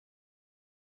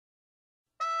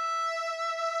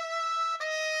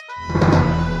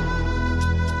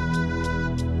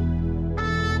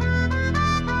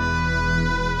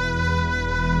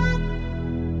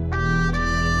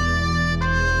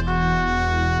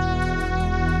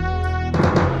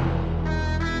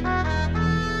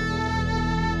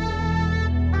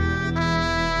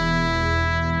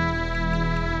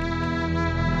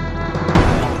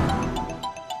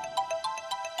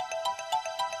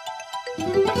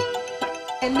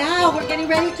And now we're getting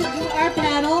ready to do our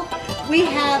panel. We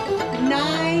have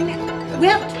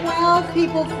 12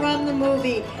 people from the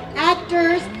movie.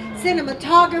 Actors,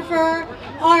 cinematographer,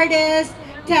 artists,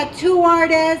 tattoo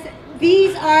artists.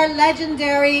 These are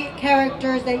legendary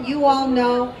characters that you all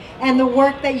know and the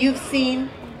work that you've seen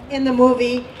in the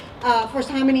movie for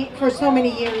so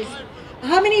many years.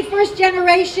 How many first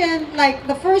generation, like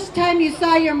the first time you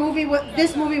saw your movie,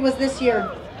 this movie was this year?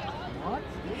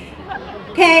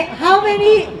 Okay, how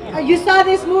many, you saw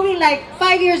this movie like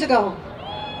 5 years ago?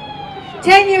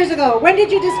 10 years ago? When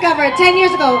did you discover it? 10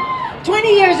 years ago?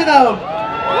 20 years ago?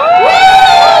 Woo!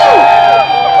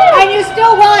 And you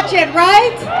still watch it,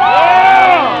 right?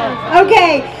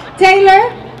 Okay,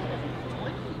 Taylor,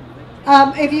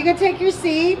 if you could take your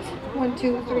seat. 1,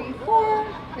 2, 3, 4,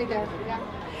 right there. Yeah.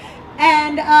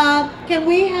 And can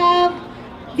we have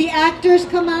the actors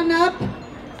come on up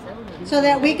so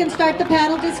that we can start the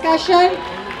panel discussion?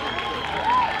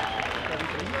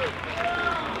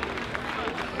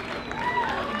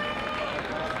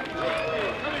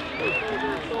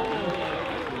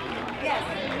 Yes.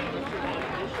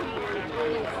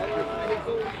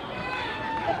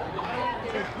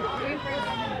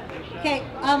 Okay,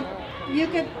 you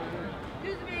could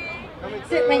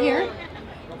sit right here.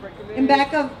 In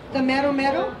back of the mero.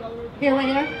 Here, right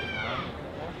here.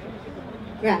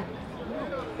 Yeah.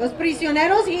 Los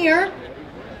prisioneros here.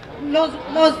 Los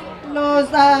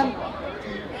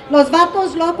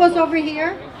vatos locos over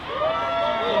here.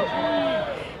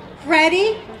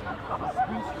 Freddie.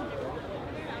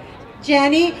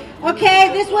 Jenny. Okay,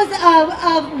 this was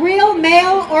a real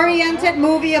male-oriented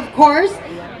movie, of course,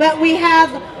 but we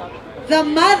have the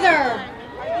mother,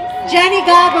 Jenny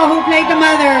Gago, who played the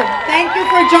mother. Thank you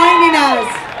for joining us.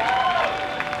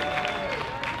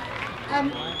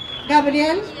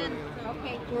 Gabriel,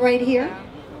 right here.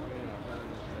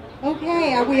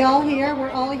 Okay, are we all here? We're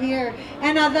all here.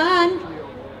 And Adan,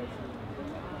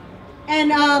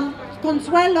 and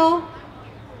Consuelo.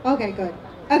 Okay, good.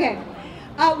 Okay.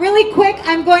 Really quick,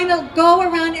 I'm going to go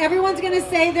around. Everyone's going to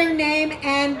say their name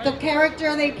and the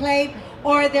character they played,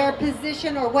 or their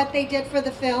position, or what they did for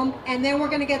the film, and then we're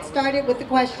going to get started with the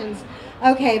questions.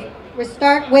 Okay, we'll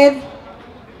start with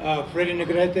Freddie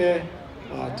Negrete,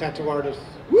 tattoo artist.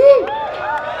 Woo!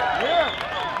 Yeah.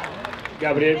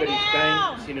 Gabriel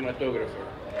Beristain, cinematographer.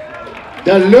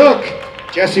 The Look,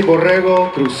 Jesse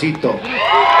Borrego, Crucito.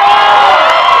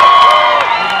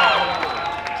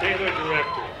 Taylor,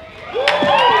 director.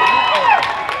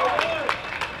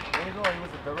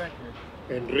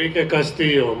 Enrique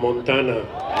Castillo, Montana.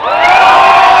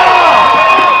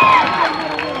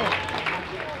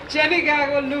 Jenny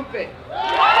Gago, Lupe.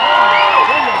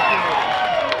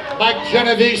 Mike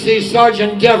Genovese,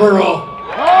 Sergeant Devereaux.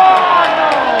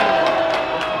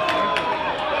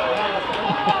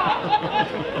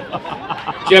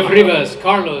 Jeff Rivas,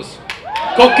 Carlos.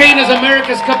 Cocaine is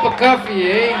America's cup of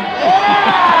coffee, eh?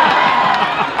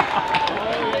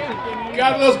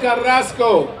 Carlos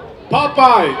Carrasco,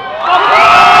 Popeye.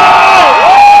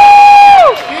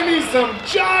 Give me some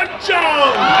John.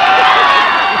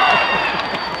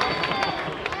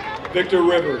 Victor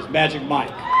Rivers, Magic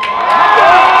Mike.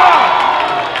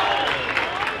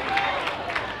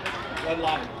 What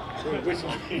line? Which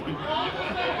line?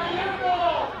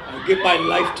 I'll give my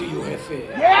life to you, Jefe.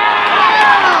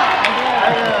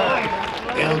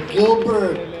 El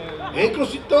Gilbert. Hey,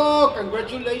 Crucito,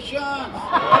 congratulations.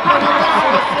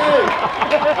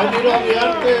 I did all the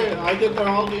arte. I did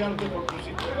all the arte for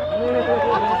Crucito.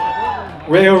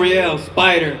 Ray Oriel,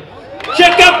 Spider.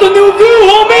 Check out the new view,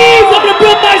 homies! I'm gonna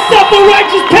build myself a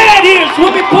righteous pad here.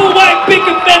 Swimming pool, white, big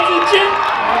and fancy shit.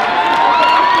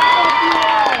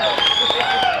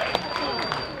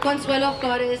 Consuelo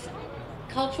Flores,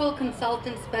 cultural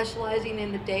consultant specializing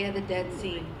in the Day of the Dead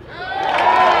scene.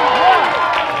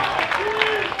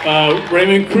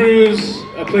 Raymond Cruz,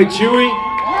 I played Chewy.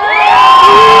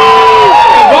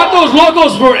 Vatos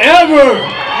Locos forever.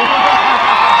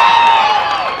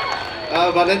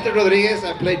 Valente Rodriguez,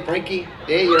 I played Frankie.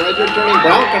 Hey, your eyes are turning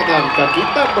brown, carnal.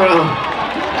 Taquita brown.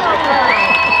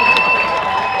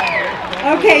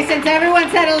 Okay, since everyone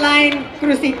said a line,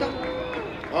 Crucito.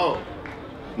 Oh.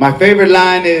 My favorite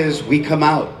line is, we come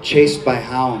out chased by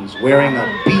hounds, wearing a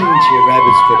pinche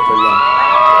rabbit's foot for luck.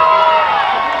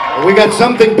 But we got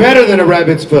something better than a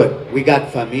rabbit's foot. We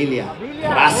got familia.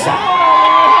 Plaza.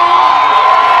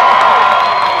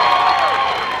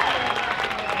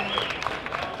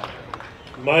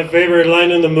 My favorite line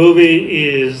in the movie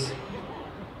is,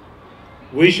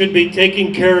 we should be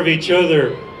taking care of each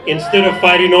other instead of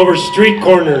fighting over street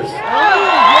corners.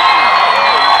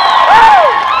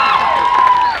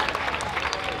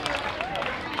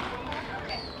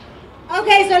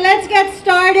 Okay, so let's get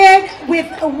started with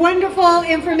wonderful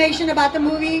information about the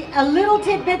movie. A little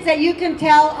tidbits that you can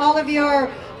tell all of your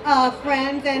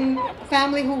friends and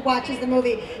family who watches the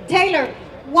movie. Taylor,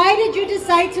 why did you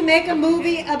decide to make a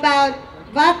movie about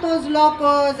vatos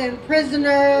locos and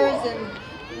prisoners, and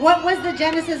what was the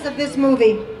genesis of this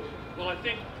movie? Well, I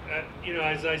think,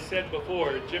 as I said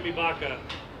before, Jimmy Baca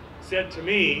said to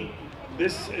me,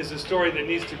 this is a story that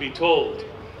needs to be told.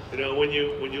 When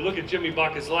you look at Jimmy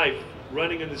Baca's life,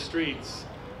 running in the streets,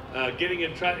 getting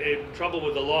in trouble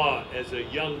with the law as a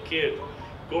young kid,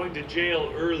 going to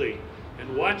jail early,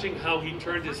 and watching how he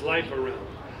turned his life around.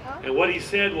 And what he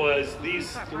said was,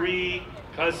 these three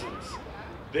cousins,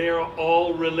 they are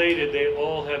all related, they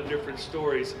all have different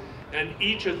stories, and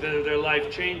each of them, their life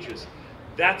changes.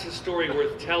 That's a story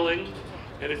worth telling,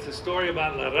 and it's a story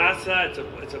about La Raza,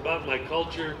 it's about my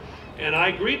culture, and I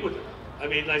agreed with him. I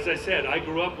mean, as I said, I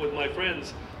grew up with my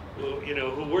friends who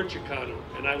were Chicano,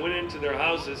 and I went into their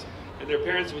houses, and their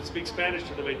parents would speak Spanish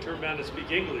to them, and turn around to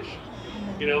speak English.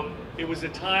 It was a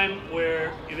time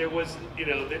where there was,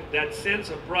 that sense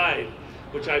of pride,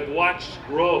 which I've watched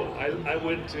grow. I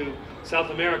went to South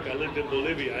America, I lived in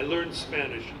Bolivia, I learned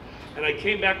Spanish, and I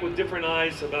came back with different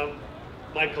eyes about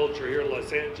my culture here in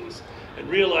Los Angeles, and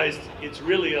realized it's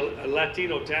really a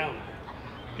Latino town,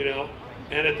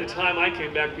 and at the time I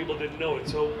came back, people didn't know it.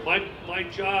 So my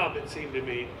job, it seemed to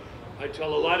me, I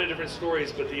tell a lot of different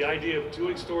stories, but the idea of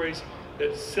doing stories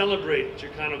that celebrate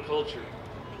Chicano culture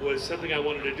was something I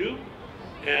wanted to do.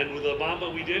 And with La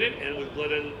Bamba we did it, and with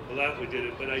Blood and Blood we did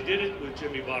it, but I did it with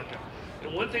Jimmy Baca.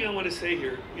 And one thing I want to say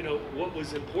here, what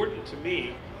was important to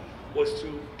me was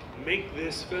to make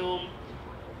this film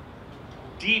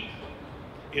deep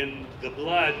in the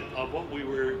blood of what we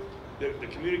were, the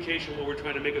communication, what we're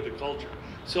trying to make of the culture.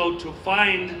 So to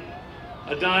find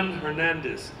Adan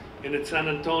Hernandez in San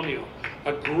Antonio,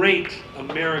 a great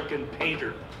American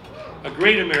painter, to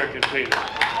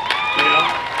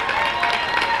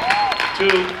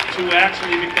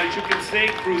actually, because you can say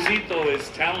Cruzito is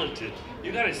talented,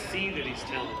 you got to see that he's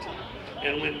talented.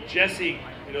 And when Jesse,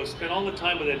 spent all the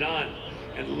time with Adan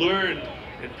and learned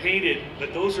and painted,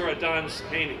 but those are Adan's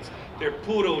paintings. They're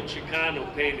puro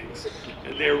Chicano paintings.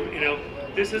 And they're,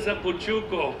 this is a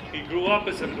Pachuco. He grew up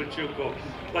as a Pachuco,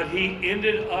 but he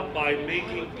ended up by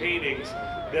making paintings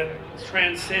that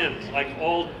transcend, like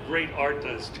all great art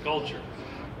does, culture.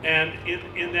 And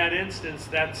in that instance,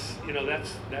 that's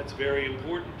very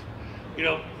important.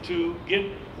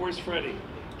 Where's Freddie?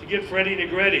 To get Freddie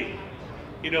Negretti.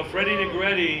 Freddie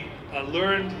Negretti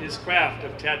learned his craft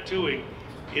of tattooing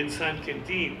in San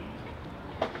Quintin.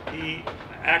 He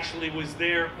actually was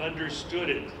there, understood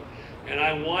it, and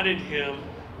I wanted him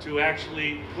to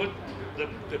actually put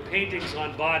the paintings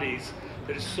on bodies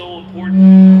that is so important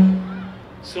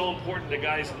to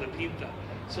guys in the Pinta.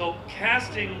 So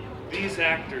casting these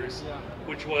actors,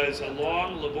 which was a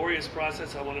long, laborious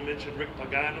process. I want to mention Rick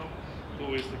Pagano,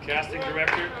 who is the casting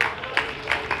director,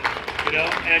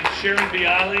 and Sharon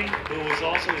Bialy, who was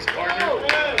also his partner.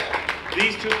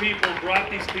 These two people brought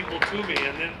these people to me,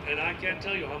 and I can't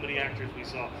tell you how many actors we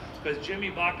saw, because Jimmy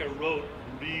Baca wrote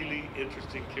really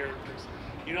interesting characters.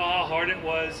 You know how hard it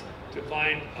was to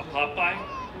find a Popeye?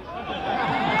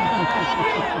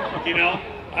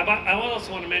 I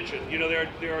also want to mention,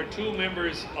 there are two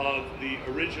members of the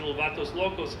original Vatos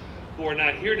Locos who are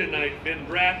not here tonight, Ben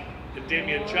Bratt and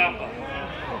Damian Chapa.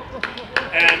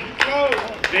 And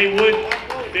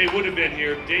they would have been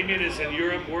here. Damian is in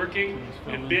Europe working,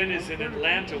 and Ben is in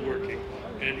Atlanta working.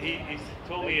 And he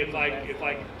told me if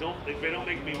they don't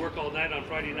make me work all night on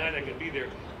Friday night, I could be there.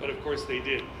 But of course they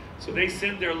did. So they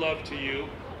send their love to you.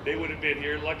 They would have been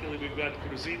here. Luckily we've got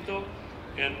Cruzito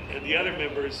and the other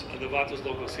members of the Vatos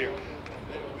Locos here.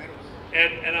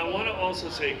 And I want to also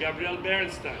say Gabriel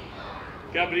Bernstein.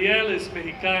 Gabriel is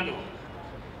Mexicano.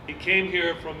 He came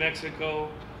here from Mexico.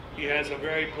 He has a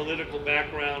very political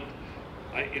background.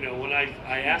 When I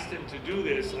asked him to do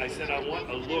this, I said, I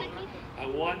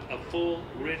want a full,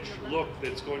 rich look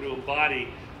that's going to embody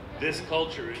this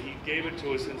culture. And he gave it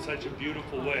to us in such a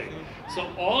beautiful way. So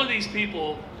all of these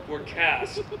people were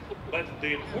cast, but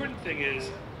the important thing is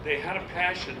they had a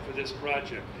passion for this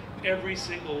project. Every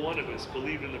single one of us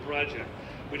believed in the project.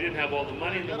 We didn't have all the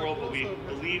money in the world, but we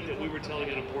believed that we were telling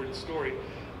an important story.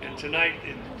 And tonight,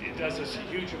 it does us a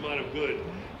huge amount of good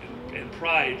and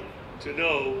pride to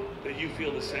know that you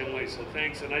feel the same way. So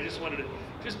thanks, and I just wanted to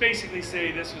basically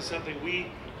say this was something we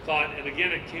thought, and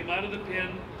again, it came out of the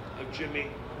pen of Jimmy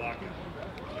Baca.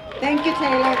 Thank you,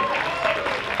 Taylor.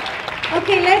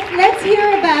 Okay, let's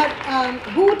hear about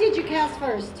who did you cast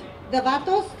first? The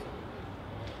Vatos?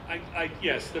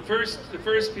 Yes, the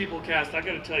first people cast. I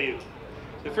got to tell you,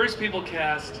 The first people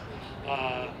cast,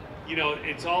 you know,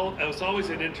 it was always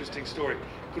an interesting story.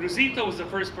 Cruzito was the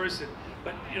first person,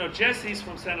 but you know, Jesse's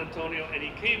from San Antonio, and he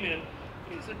came in.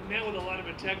 He's a man with a lot of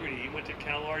integrity. He went to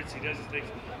Cal Arts. He does his things.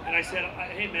 And I said,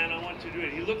 "Hey man, I want you to do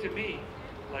it." He looked at me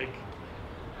like,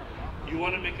 "You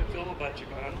want to make a film about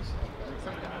Chicanos?"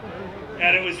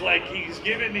 And it was like he was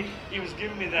giving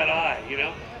me that eye, you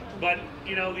know. But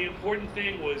you know, the important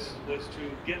thing was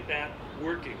to get that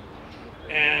working.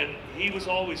 And he was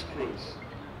always Cruz,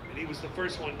 and he was the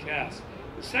first one cast.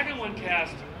 The second one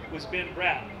cast was Ben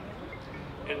Bratt,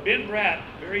 and Ben Bratt,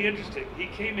 very interesting. He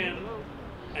came in,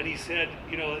 and he said,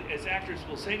 you know, as actors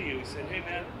will say to you, he said, "Hey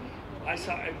man,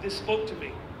 this spoke to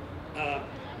me.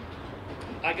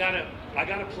 I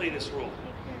gotta play this role.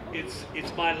 It's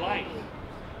my life."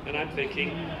 And I'm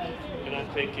thinking,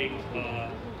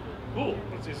 cool,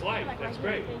 it's his life. That's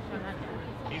great.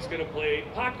 He's gonna play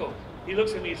Paco. He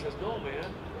looks at me and says, "No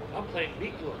man, I'm playing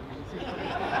Miklo."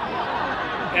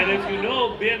 And if you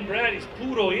know Ben Bratt, he's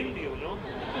puro Indio, no?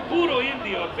 Puro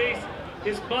Indio.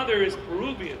 His mother is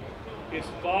Peruvian. His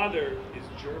father is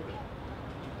German.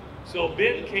 So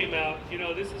Ben came out, you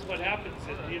know, this is what happens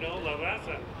in, you know, La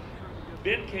Raza.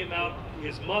 Ben came out,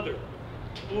 his mother,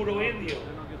 puro Indio,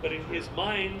 but in his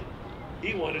mind,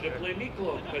 he wanted to play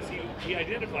Miklo because he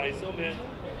identifies. So man,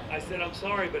 I said, "I'm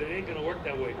sorry, but it ain't gonna work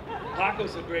that way.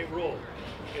 Paco's a great role."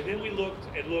 And then we looked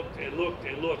and looked and looked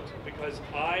and looked because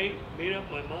I made up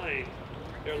my mind.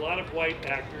 There are a lot of white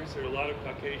actors, there are a lot of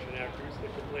Caucasian actors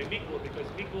that can play Miklo because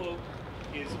Miklo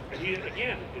is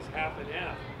half and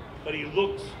half, but he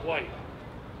looks white.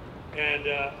 And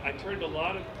I turned a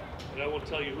lot of, and I won't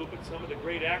tell you who, but some of the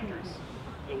great actors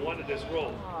that wanted this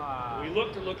role. We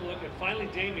looked and looked and looked, and finally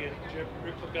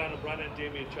Rick Pagano brought in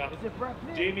Damien Chapa.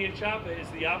 Damien Chapa is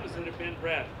the opposite of Ben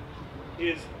Bratt.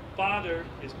 His father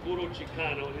is puro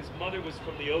Chicano, and his mother was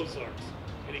from the Ozarks,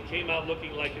 and he came out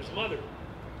looking like his mother.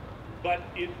 But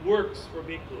it works for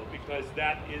Miklo because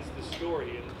that is the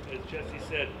story. And as Jesse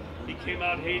said, he came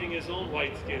out hating his own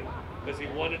white skin because he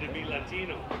wanted to be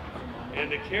Latino.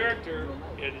 And the character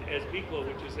as Miklo,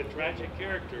 which is a tragic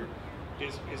character,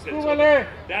 is that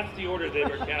that's the order they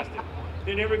were casting.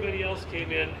 Then everybody else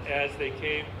came in as they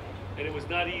came, and it was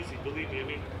not easy, believe me. I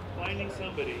mean, finding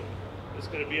somebody that's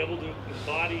going to be able to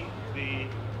embody the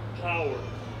power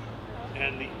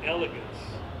and the elegance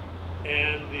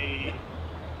and the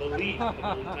belief of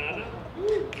Montana,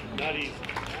 not easy.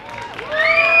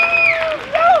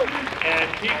 And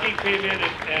Kiki came in,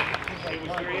 and it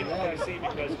was very interesting to see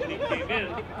because when he came in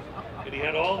and he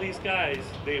had all these guys,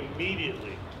 they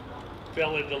immediately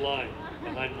fell into line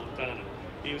behind Montana.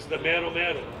 He was the mero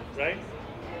mero, right?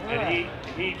 And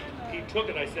he took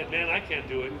it. I said, "Man, I can't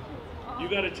do it. You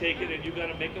got to take it, and you got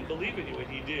to make them believe in you," and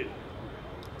he did.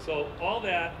 So all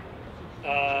that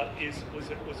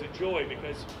was a joy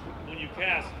because when you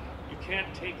cast, you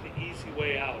can't take the easy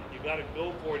way out. You got to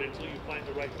go for it until you find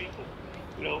the right people.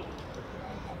 You know,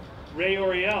 Ray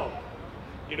Oriel,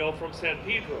 you know, from San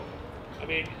Pedro. I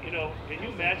mean, you know, can you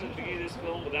imagine the beginning of this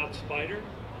film without Spider?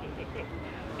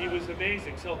 He was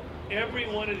amazing. So every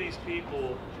one of these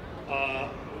people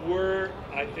were,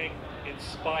 I think,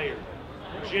 inspired.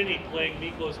 Ginny playing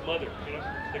Miklo's mother. You know,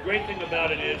 the great thing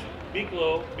about it is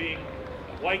Miklo being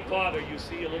a white father, you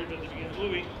see a little bit at the beginning of the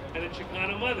movie, and a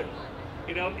Chicana mother.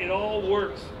 You know, it all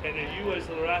works, and you as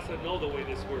La Raza know the way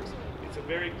this works. It's a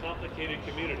very complicated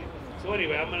community. So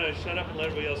anyway, I'm going to shut up and let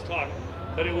everybody else talk.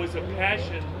 But it was a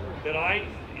passion that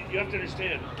you have to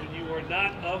understand, when you are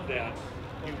not of that,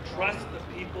 you trust the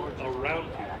people around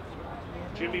you.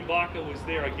 Jimmy Baca was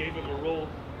there. I gave him a role.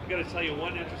 I got to tell you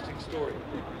one interesting story.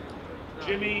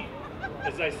 Jimmy,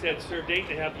 as I said, served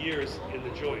 8.5 years in the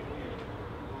joint.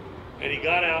 And he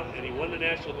got out and he won the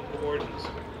National Book of Ordnance.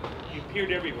 He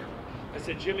appeared everywhere. I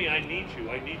said, "Jimmy, I need you.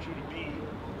 I need you to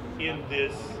be in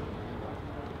this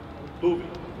movie.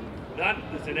 Not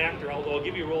as an actor, although I'll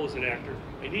give you a role as an actor.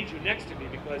 I need you next to me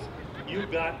because you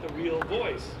got the real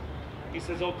voice." He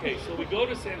says, "Okay." So we go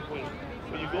to San Quentin.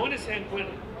 When you go into San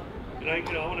Quentin, and I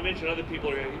want to mention other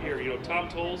people here. You know, Tom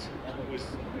Tolles, who was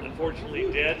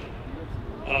unfortunately dead.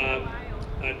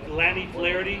 Lanny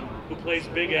Flaherty, who plays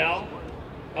Big Al.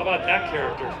 How about that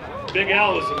character? Big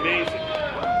Al was amazing.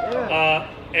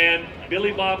 And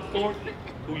Billy Bob Thornton,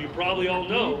 who you probably all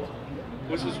know,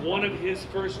 which was one of his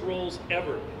first roles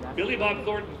ever. Billy Bob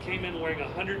Thornton came in wearing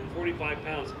 145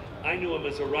 pounds. I knew him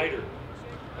as a writer,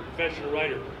 a professional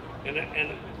writer.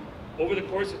 And over the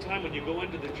course of time, when you go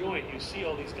into the joint, you see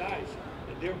all these guys,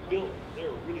 and they're built.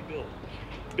 They're really built.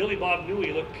 Billy Bob knew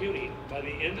he looked puny. By the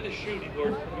end of the shoot, he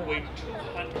weighed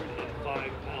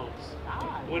 205 pounds.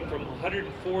 Went from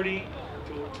 140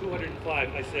 to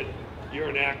 205. I said, you're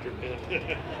an actor,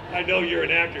 man. I know you're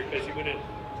an actor because you went in.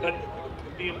 But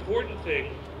the important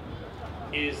thing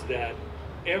is that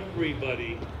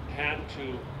everybody had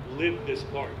to live this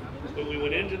part. When we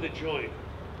went into the joint,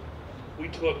 we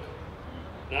took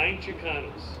 9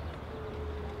 Chicanos,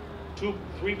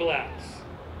 3 blacks,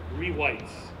 3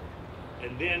 whites,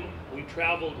 and then we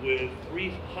traveled with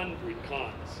 300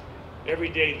 cons. Every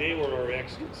day they were our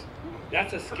extras.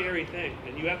 That's a scary thing,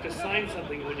 and you have to sign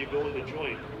something when you go in the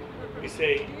joint. You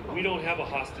say, we don't have a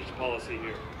hostage policy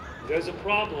here. If there's a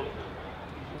problem,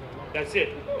 that's it.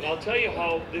 And I'll tell you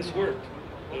how this worked.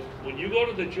 When you go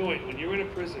to the joint, when you're in a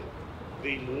prison,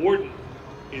 the warden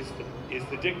is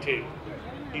the dictator.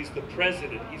 He's the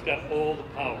president. He's got all the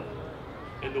power.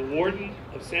 And the warden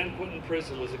of San Quentin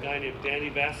prison was a guy named Danny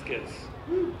Vasquez.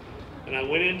 And I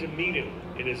went in to meet him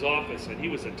in his office, and he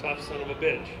was a tough son of a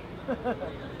bitch.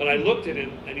 But I looked at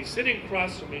him, and he's sitting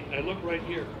across from me, and I look right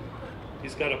here.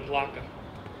 He's got a placa.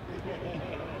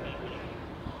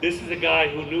 This is a guy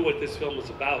who knew what this film was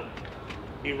about.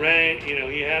 He ran, you know,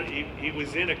 he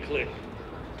was in a clique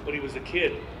when he was a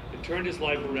kid and turned his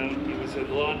life around. He was in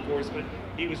law enforcement.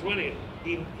 He was running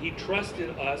it. He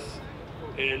trusted us,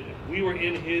 and we were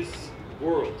in his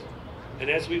world. And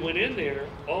as we went in there,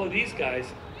 all of these guys,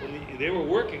 when they were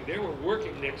working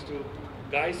next to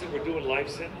guys that were doing life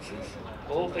sentences,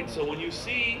 the whole thing. So when you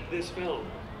see this film,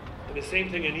 and the same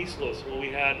thing in Islos, when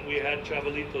we had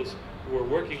chavalitos who were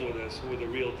working with us, who were the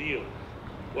real deal.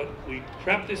 What we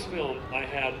prepped this film, I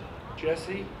had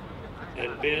Jesse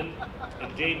and Ben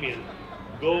and Damien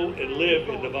go and live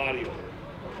in the barrio.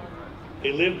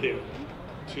 They lived there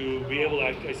to be able to,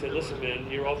 I said, listen man,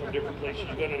 you're all from different places,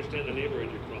 you gotta understand the neighborhood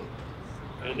you're from.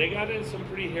 And they got into some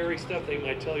pretty hairy stuff they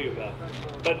might tell you about.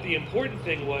 But the important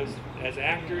thing was, as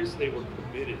actors, they were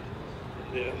committed.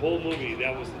 The whole movie,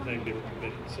 that was the thing, they were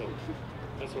committed. So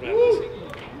that's what I have to say.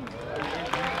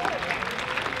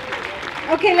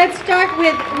 Okay, let's start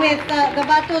with the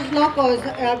Vatos Locos.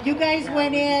 You guys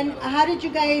went in. How did you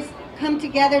guys come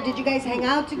together? Did you guys hang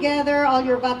out together, all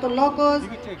your Vatos Locos?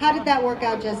 How did that work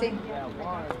out, Jesse?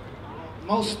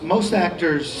 Most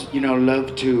actors, you know,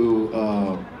 love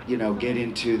to you know, get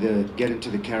into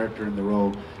the character and the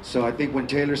role. So I think when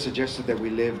Taylor suggested that we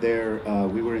live there,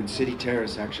 we were in City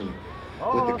Terrace actually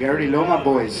with the Garrity Loma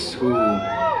boys, who,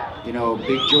 you know,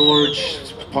 Big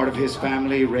George, part of his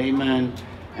family, Raymond,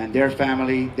 and their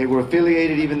family. They were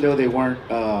affiliated even though they weren't.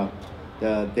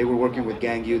 They were working with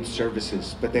Gang Youth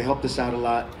Services, but they helped us out a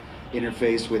lot,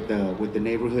 interface with the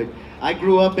neighborhood. I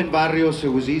grew up in Barrio, so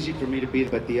it was easy for me to be,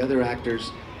 but the other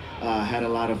actors had a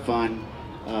lot of fun.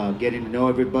 Getting to know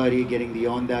everybody, getting the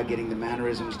onda, getting the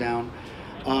mannerisms down.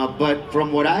 But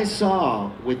from what I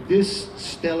saw with this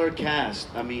stellar cast,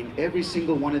 I mean, every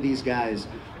single one of these guys,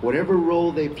 whatever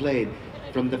role they played,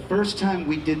 from the first time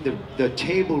we did the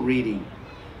table reading,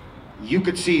 you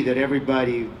could see that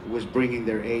everybody was bringing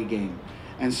their A game.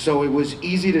 And so it was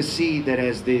easy to see that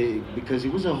because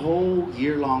it was a whole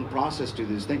year-long process to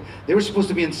this thing. They were supposed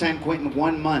to be in San Quentin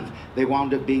 1 month. They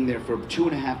wound up being there for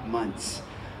 2.5 months.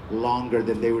 Longer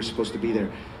than they were supposed to be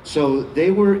there. So they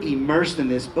were immersed in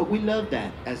this, but we love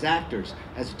that as actors,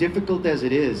 as difficult as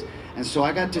it is. And so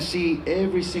I got to see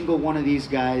every single one of these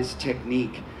guys'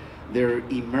 technique, their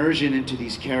immersion into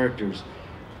these characters.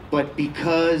 But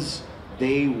because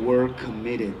they were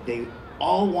committed, they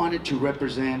all wanted to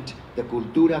represent the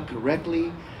Cultura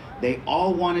correctly. They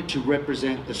all wanted to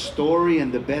represent the story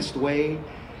in the best way.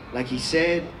 Like he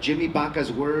said, Jimmy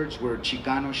Baca's words were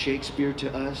Chicano Shakespeare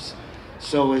to us.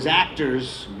 So as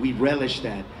actors, we relish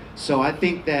that. So I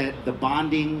think that the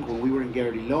bonding when we were in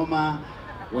Garrity Loma,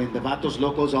 when the Vatos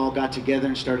Locos all got together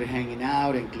and started hanging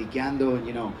out and cliqueando, and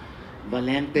you know,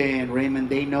 Valente and Raymond,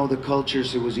 they know the culture,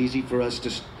 so it was easy for us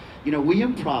to, you know, we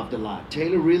improv'd a lot.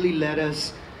 Taylor really let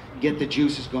us get the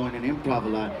juices going and improv a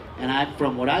lot. And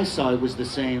from what I saw, it was the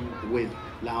same with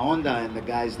La Onda and the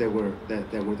guys that were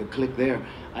the clique there.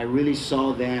 I really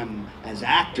saw them as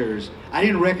actors. I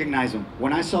didn't recognize them.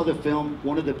 When I saw the film,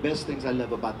 one of the best things I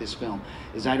love about this film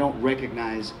is I don't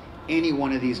recognize any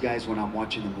one of these guys when I'm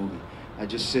watching the movie. I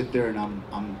just sit there and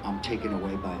I'm taken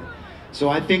away by it. So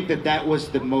I think that was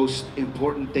the most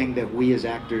important thing that we as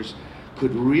actors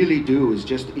could really do, is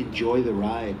just enjoy the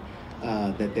ride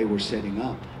that they were setting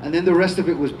up. And then the rest of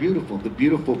it was beautiful. The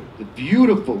beautiful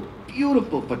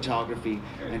photography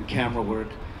and camera work,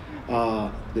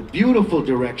 the beautiful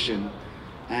direction,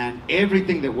 and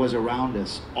everything that was around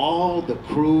us. All the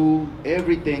crew,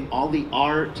 everything, all the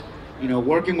art, you know,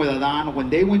 working with Adan. When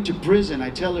they went to prison,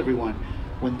 I tell everyone,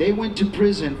 when they went to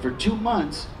prison for 2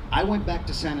 months, I went back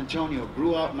to San Antonio,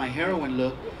 grew out my heroin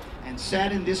look, and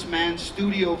sat in this man's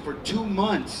studio for 2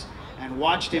 months and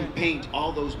watched him paint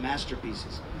all those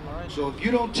masterpieces. So if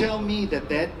you don't tell me that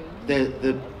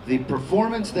the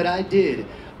performance that I did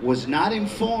was not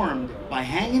informed by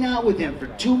hanging out with him for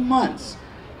 2 months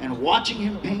and watching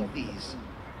him paint these,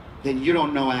 then you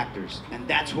don't know actors. And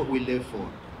that's what we live for.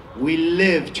 We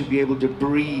live to be able to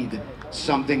breathe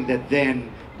something that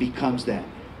then becomes that.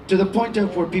 To the point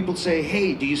of where people say,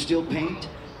 hey, do you still paint?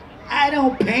 I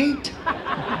don't paint.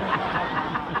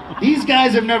 These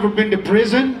guys have never been to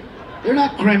prison. They're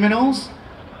not criminals.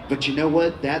 But you know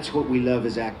what? That's what we love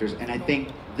as actors. And I think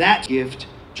that's a gift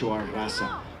to our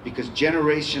raza. Because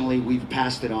generationally, we've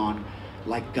passed it on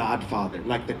like Godfather,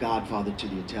 like the Godfather to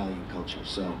the Italian culture.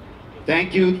 So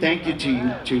thank you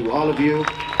to all of you.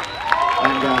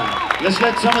 And let's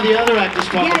let some of the other actors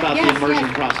talk about the immersion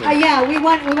process. Yeah, we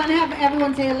want to have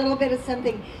everyone say a little bit of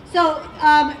something. So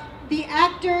the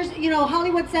actors, you know,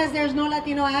 Hollywood says there's no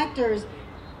Latino actors.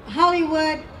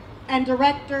 Hollywood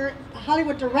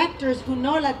directors who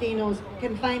know Latinos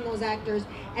can find those actors.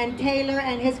 And Taylor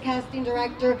and his casting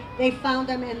director, they found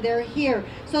them and they're here.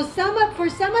 So for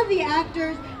some of the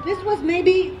actors, this was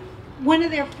maybe one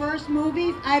of their first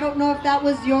movies. I don't know if that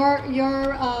was your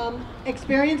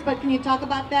experience, but can you talk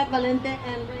about that, Valente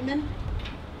and Raymond?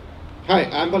 Hi,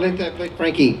 I'm Valente. I play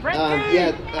Frankie.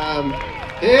 Hey,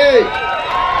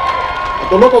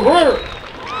 the local girl.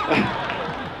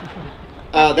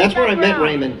 That's where I met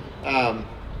Raymond.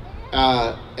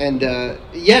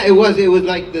 Yeah, it was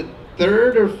like the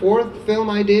third or fourth film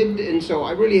I did, and so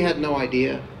I really had no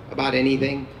idea about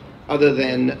anything other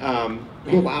than,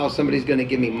 wow, somebody's gonna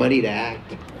give me money to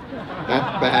act. That's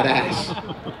badass.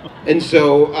 And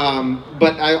so,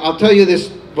 but I'll tell you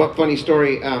this funny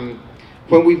story.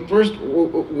 When we first,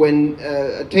 when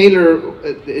Taylor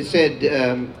said,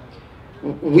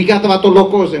 we got the Vato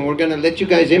Locos and we're gonna let you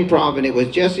guys improv, and it was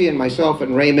Jesse and myself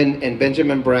and Raymond and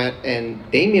Benjamin Bratt, and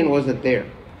Damien wasn't there.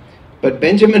 But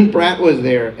Benjamin Bratt was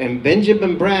there, and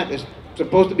Benjamin Bratt is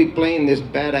supposed to be playing this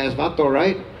badass Vato,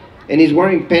 right? And he's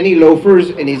wearing penny loafers,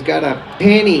 and he's got a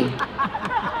penny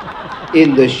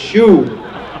in the shoe.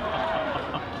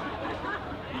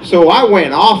 So I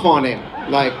went off on him,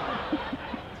 like,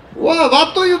 "Wow,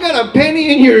 Vato, you got a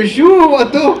penny in your shoe,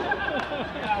 Vato."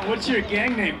 What's your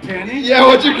gang name, Penny? Yeah,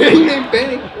 what's your gang name,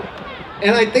 Penny?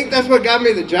 And I think that's what got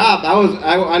me the job.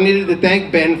 I needed to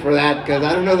thank Ben for that, because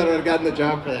I don't know that I would have gotten the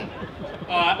job for that.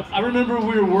 I remember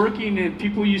we were working and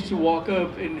people used to walk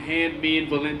up and hand me and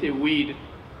Valente weed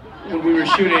when we were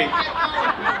shooting.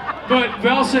 But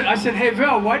Val said, I said, hey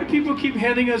Val, why do people keep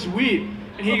handing us weed?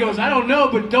 And he goes, I don't know,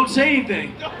 but don't say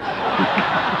anything. So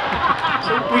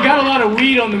we got a lot of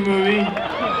weed on the movie.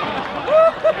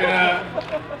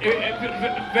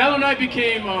 Val and I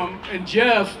became, and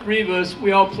Jeff Rivas,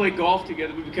 we all played golf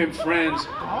together. We became friends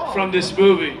from this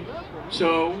movie.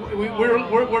 So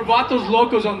we're Vatos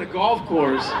Locos on the golf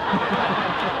course.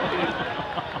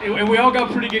 And we all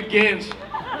got pretty good games.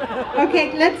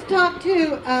 Okay, let's talk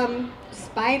to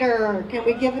Spider. Can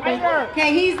we give it?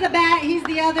 Okay, he's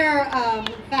the other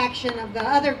faction of the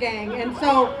other gang. And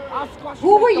so,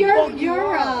 who were your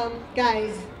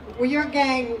guys? Were your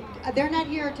gang? They're not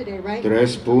here today, right? 3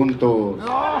 puntos.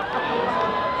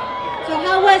 So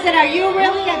how was it? Are you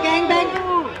really a gangbanger?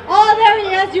 Oh, there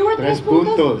he is. You were 3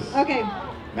 puntos. Okay.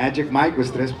 Magic Mike was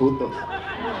 3 puntos.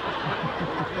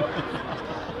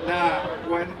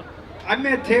 When I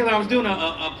met Taylor, I was doing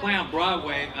a play on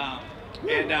Broadway,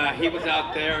 and he was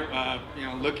out there, you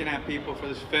know, looking at people for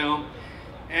this film.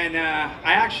 And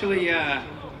I actually,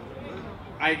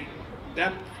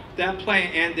 that play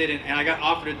ended, and I got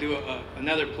offered to do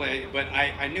another play, but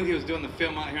I knew he was doing the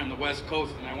film out here on the West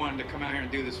Coast, and I wanted to come out here and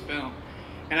do this film.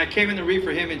 And I came in to read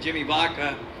for him and Jimmy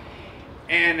Vaca,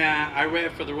 and I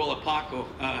read for the role of Paco,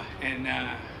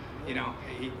 you know,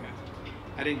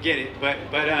 I didn't get it, but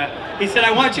he said,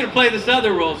 I want you to play this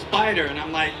other role, Spider, and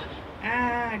I'm like,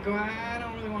 I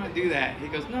don't really want to do that. He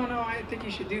goes, no, I think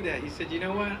you should do that. He said, you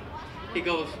know what? He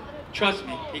goes, trust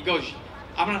me. He goes,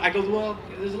 I go, well,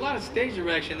 there's a lot of stage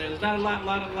direction there. There's not a lot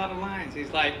of lines.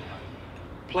 He's like,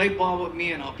 play ball with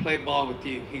me and I'll play ball with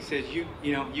you. He says, you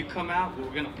know, you come out, we're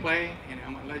gonna play, and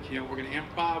I'm gonna let you know, we're gonna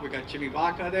improv. We got Jimmy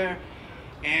Vaca there,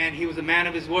 and he was a man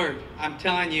of his word. I'm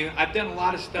telling you, I've done a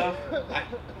lot of stuff.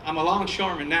 I'm a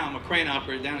longshoreman now. I'm a crane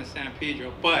operator down in San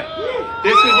Pedro, but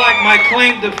this is like my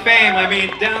claim to fame. I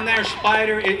mean, down there,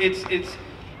 Spider,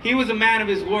 he was a man of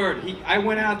his word. I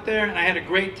went out there and I had a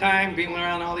great time being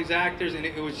around all these actors, and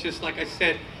it was just like I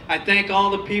said, I thank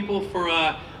all the people for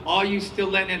all you still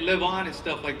letting it live on and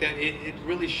stuff like that. It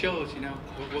really shows, you know,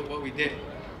 what we did.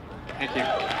 Thank you.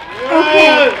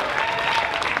 Okay.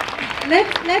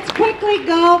 Let's quickly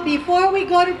go before we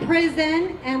go to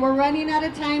prison, and we're running out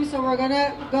of time, so we're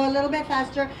gonna go a little bit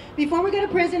faster. Before we go to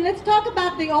prison, let's talk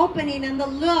about the opening and the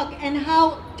look and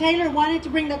how Taylor wanted to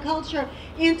bring the culture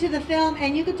into the film.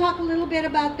 And you could talk a little bit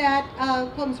about that,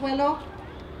 Consuelo.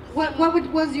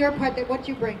 Was your part? What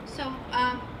you bring? So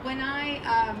when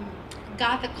I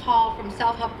got the call from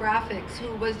Self Help Graphics,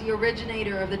 who was the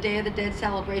originator of the Day of the Dead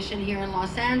celebration here in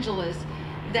Los Angeles,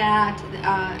 that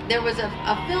there was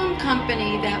a film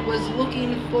company that was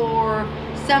looking for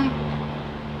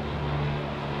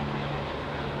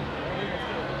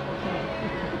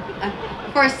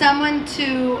someone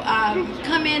to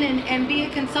come in and be a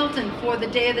consultant for the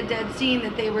Day of the Dead scene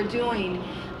that they were doing.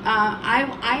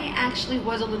 I actually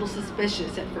was a little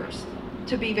suspicious at first,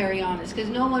 to be very honest, because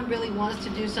no one really wants to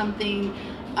do something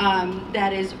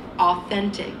that is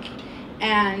authentic.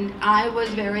 And I was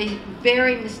very,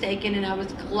 very mistaken, and I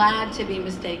was glad to be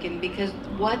mistaken, because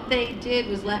what they did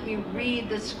was let me read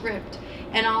the script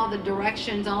and all the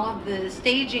directions, all of the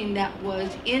staging that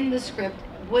was in the script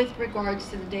with regards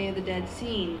to the Day of the Dead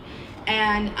scene.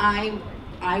 And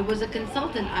I was a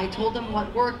consultant. I told them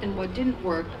what worked and what didn't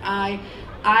work.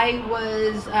 I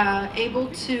was able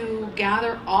to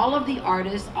gather all of the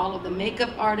artists, all of the makeup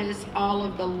artists, all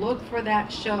of the look for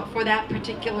that show, for that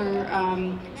particular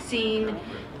scene,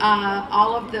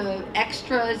 all of the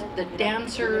extras, the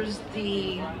dancers,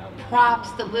 the props,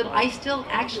 I still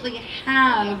actually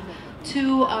have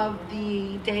 2 of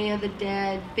the Day of the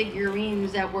Dead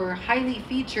figurines that were highly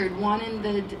featured. One in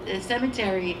the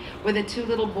cemetery where the 2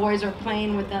 little boys are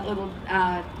playing with that little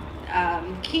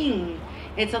king.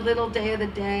 It's a little Day of the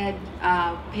Dead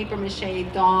paper mache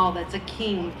doll that's a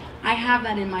king. I have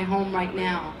that in my home right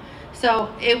now. So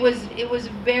it was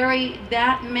very,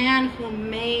 that man who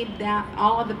made that,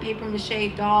 all of the paper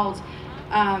mache dolls,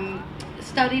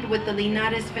 studied with the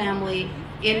Linares family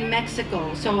in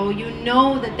Mexico. So you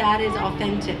know that that is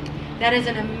authentic. That is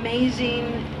an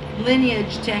amazing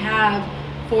lineage to have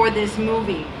for this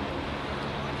movie.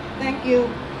 Thank you.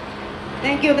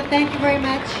 Thank you very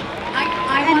much.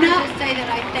 I want to just say that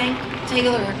I thank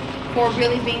Taylor for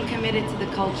really being committed to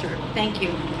the culture. Thank you.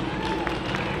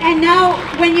 And now,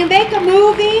 when you make a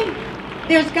movie,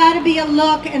 there's got to be a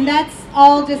look, and that's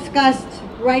all discussed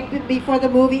right before the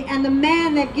movie. And the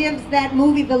man that gives that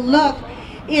movie the look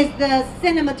is the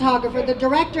cinematographer, the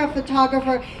director of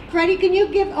photographer. Freddie, can you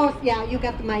give, oh yeah, you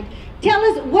got the mic. Tell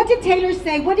us, what did Taylor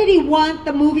say? What did he want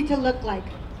the movie to look like?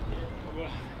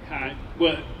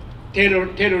 Well,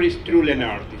 Taylor is truly an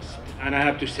artist, and I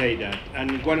have to say that.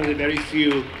 And one of the very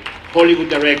few Hollywood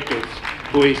directors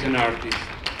who is an artist.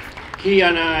 He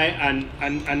and I,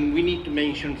 and we need to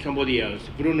mention somebody else,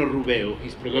 Bruno Rubeo,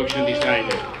 his production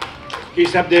designer.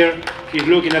 He's up there, he's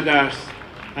looking at us,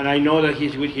 and I know that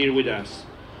he's here with us.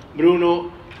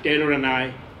 Bruno, Taylor, and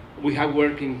I, we have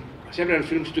worked in several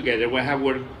films together. We have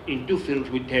worked in 2 films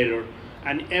with Taylor,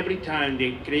 and every time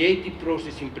the creative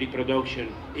process in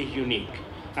pre-production is unique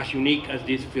as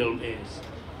this film is.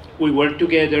 We work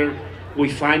together, we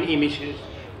find images.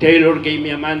 Taylor gave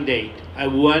me a mandate. I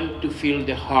want to feel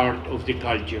the heart of the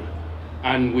culture.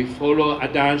 And we follow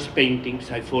Adan's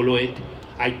paintings, I follow it.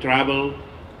 I travel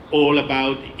all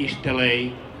about East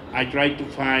LA. I try to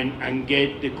find and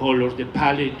get the colors, the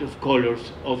palette of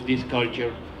colors of this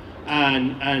culture.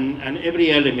 And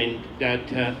every element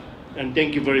that, and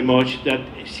thank you very much, that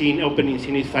scene, opening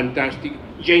scene is fantastic.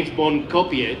 James Bond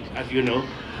copied it, as you know.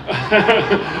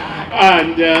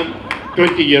 And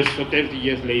 20 years or 30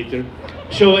 years later.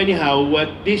 So anyhow,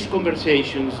 what these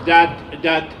conversations,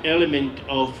 that element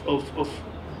of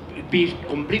being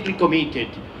completely committed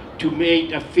to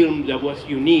make a film that was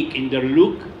unique in their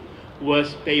look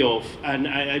was payoff. And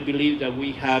I believe that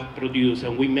we have produced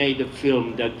and we made a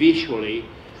film that visually,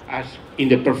 as in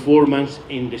the performance,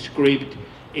 in the script,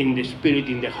 in the spirit,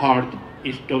 in the heart,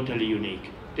 is totally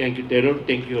unique. Thank you, Taylor.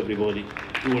 Thank you, everybody.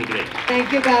 You were great.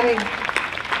 Thank you, Gabby.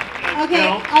 Okay,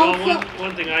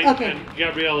 one thing, and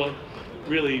Gabriella,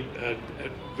 really a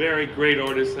very great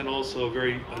artist and also a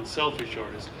very unselfish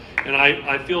artist. And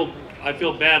I feel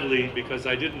badly because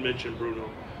I didn't mention Bruno.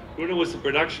 Bruno was the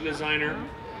production designer.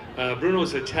 Bruno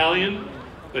is Italian,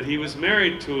 but he was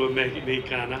married to a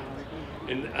Mexicana,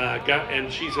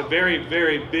 and she's a very,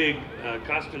 very big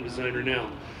costume designer now.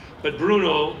 But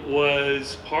Bruno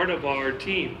was part of our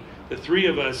team. The 3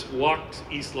 of us walked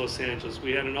East Los Angeles.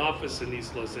 We had an office in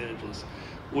East Los Angeles.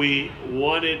 We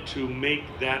wanted to make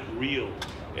that real,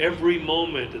 every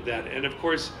moment of that. And of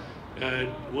course,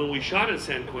 when we shot in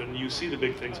San Quentin, you see the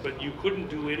big things, but you couldn't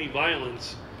do any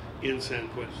violence in San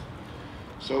Quentin.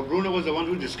 So Bruno was the one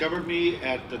who discovered me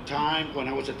at the time when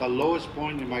I was at the lowest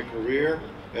point in my career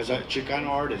as a Chicano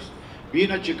artist.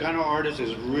 being a Chicano artist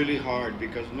is really hard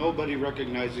because nobody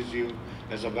recognizes you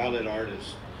as a valid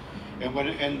artist.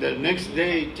 And the next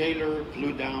day, Taylor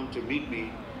flew down to meet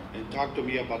me and talk to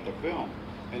me about the film.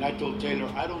 And I told Taylor,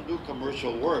 I don't do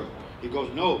commercial work. He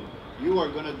goes, no, you are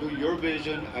gonna do your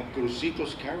vision of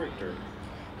Crucito's character,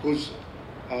 whose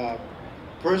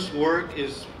first work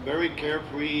is very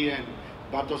carefree and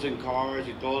battles in cars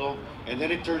y todo, and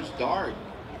then it turns dark.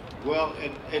 Well,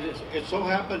 it so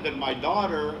happened that my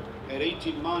daughter, at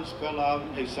 18 months, fell out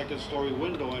a second-story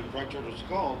window and fractured her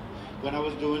skull when I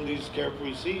was doing these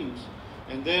carefree scenes.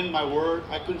 And then my work,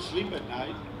 I couldn't sleep at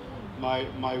night.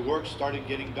 My work started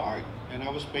getting dark, and I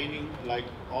was painting like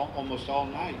almost all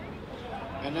night.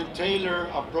 And then Taylor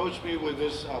approached me with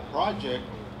this project,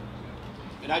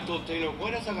 and I told Taylor, why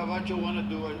does a Gabacho want to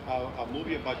do a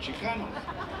movie about Chicanos?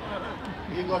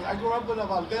 He goes, I grew up with the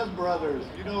Valdez brothers,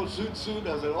 you know, suit.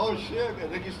 I said, oh shit.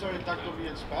 And then he started talking to me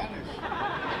in Spanish.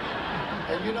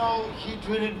 And you know, he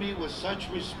treated me with such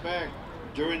respect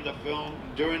during the film,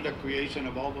 during the creation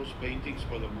of all those paintings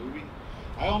for the movie.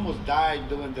 I almost died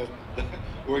doing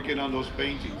working on those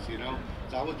paintings, you know.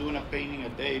 So I was doing a painting a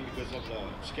day because of the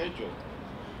schedule.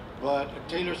 But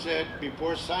Taylor said,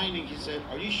 before signing, he said,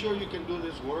 are you sure you can do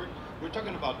this work? We're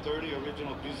talking about 30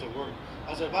 original pieces of work.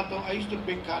 I said, Vato, I used to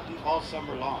pick cotton all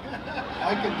summer long.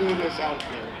 I can do this out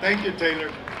there. Thank you,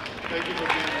 Taylor. Thank you for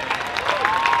being here.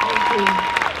 Thank you.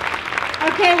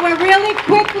 Okay, we're really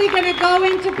quickly going to go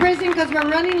into prison because we're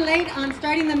running late on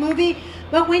starting the movie.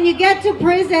 But when you get to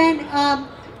prison,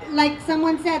 like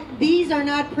someone said, these are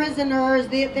not prisoners.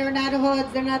 They're not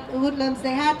hoods. They're not hoodlums.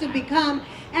 They have to become.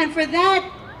 And for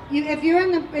that, if you're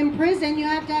in prison, you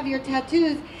have to have your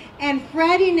tattoos. And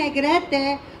Freddie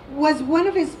Negrete was one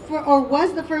of his, or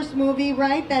was the first movie,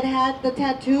 right, that had the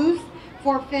tattoos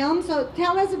for film. So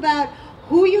tell us about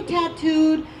who you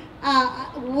tattooed,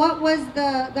 what was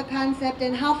the concept,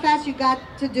 and how fast you got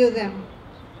to do them.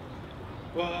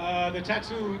 Well, the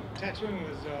tattooing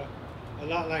was a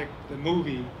lot like the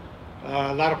movie.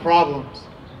 A lot of problems,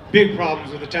 big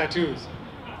problems with the tattoos.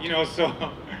 You know, so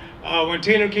when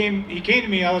Taylor came to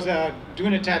me. I was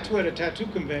doing a tattoo at a tattoo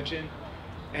convention,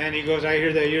 and he goes, I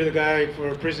hear that you're the guy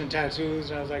for prison tattoos.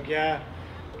 And I was like, yeah.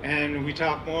 And we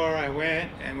talked more. I went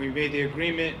and we made the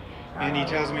agreement, and he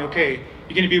tells me, okay,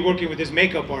 you're going to be working with this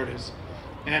makeup artist.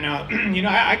 And you know,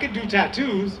 I could do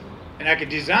tattoos and I could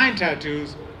design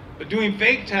tattoos, but doing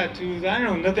fake tattoos, I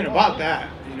don't know nothing about that,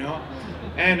 you know.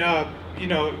 And you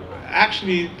know,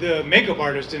 actually the makeup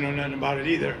artist didn't know nothing about it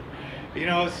either, you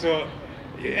know. So,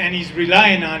 and he's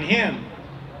relying on him.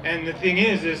 And the thing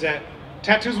is that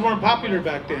tattoos weren't popular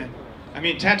back then. I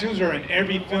mean, tattoos are in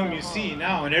every film you see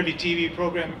now, in every TV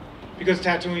program, because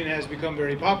tattooing has become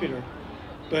very popular.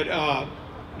 But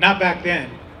not back then.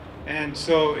 And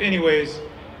so anyways,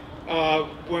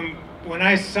 when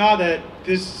I saw that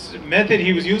this method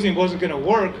he was using wasn't going to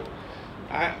work,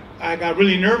 I got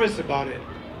really nervous about it.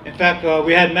 In fact,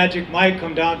 we had Magic Mike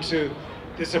come down to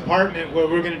this apartment where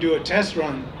we were going to do a test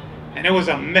run, and it was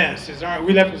a mess.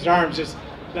 We left his arms just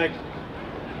like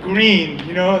green,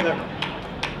 you know.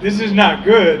 This is not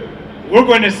good. We're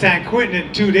going to San Quentin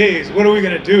in 2 days. What are we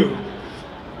going to do?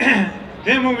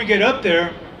 Then when we get up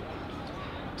there,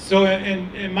 so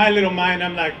in my little mind,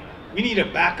 I'm like, we need a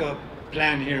backup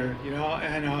plan here, you know.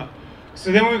 And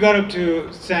so then when we got up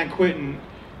to San Quentin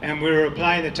and we were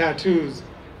applying the tattoos,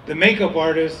 the makeup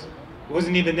artist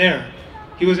wasn't even there.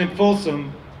 He was in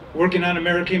Folsom working on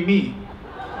American Me.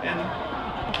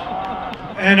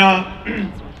 And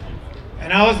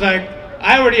I was like,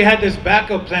 I already had this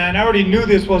backup plan. I already knew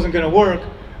this wasn't going to work.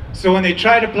 So when they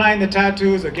tried applying the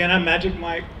tattoos, again, I'm Magic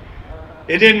Mike,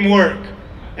 it didn't work.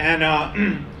 And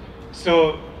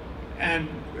and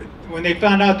when they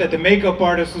found out that the makeup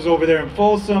artist was over there in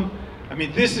Folsom, I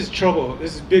mean, this is trouble.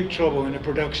 This is big trouble in the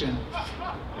production.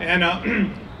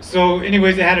 And so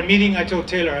anyways, they had a meeting. I told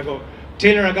Taylor, I go,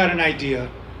 Taylor, I got an idea.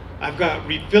 I've got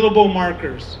refillable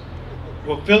markers.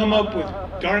 We'll fill them up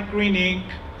with dark green ink.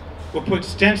 We'll put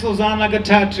stencils on like a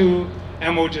tattoo,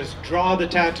 and we'll just draw the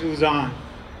tattoos on.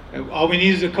 All we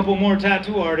need is a couple more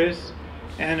tattoo artists,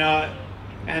 and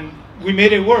we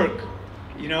made it work,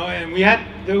 you know. And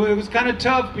it was kind of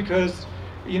tough because,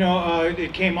 you know,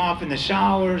 it came off in the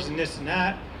showers and this and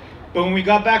that. But when we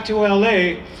got back to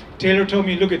LA, Taylor told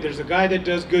me, look, there's a guy that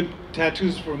does good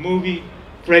tattoos for a movie,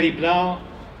 Freddie Blau,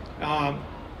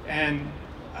 and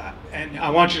I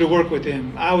want you to work with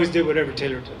him. I always did whatever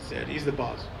Taylor said. He's the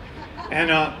boss. And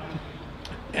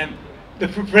the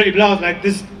Freddie Blau was like,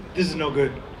 this is no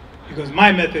good. He goes,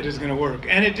 my method is going to work.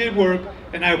 And it did work.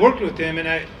 And I worked with him, and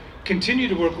I continued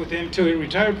to work with him until he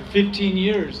retired for 15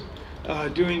 years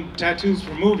doing tattoos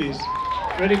for movies.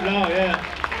 Freddie Blau, yeah.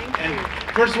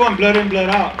 And first one, Blood In, Blood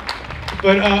Out.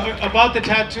 But about the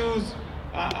tattoos,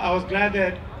 I was glad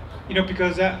that,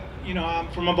 because I'm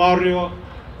from a barrio.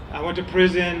 I went to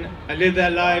prison. I lived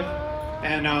that life,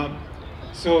 and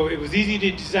so it was easy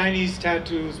to design these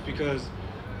tattoos because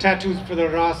tattoos for the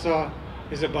raza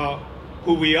is about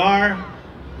who we are,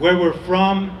 where we're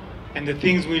from, and the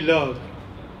things we love.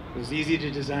 It was easy to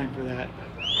design for that.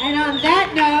 And on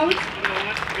that note,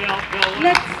 Bill,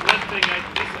 one thing,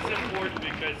 this is important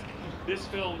because this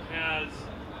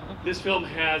film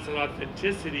has an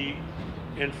authenticity,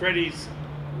 and Freddie's,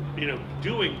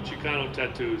 doing Chicano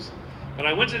tattoos. But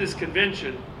I went to this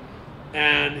convention,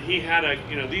 and he had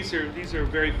these are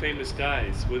very famous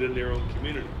guys within their own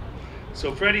community.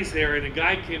 So Freddie's there, and a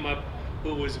guy came up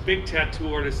who was a big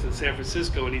tattoo artist in San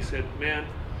Francisco, and he said, "Man,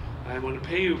 I want to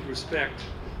pay you respect.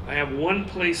 I have one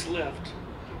place left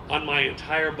on my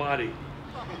entire body,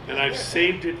 and I've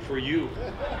saved it for you."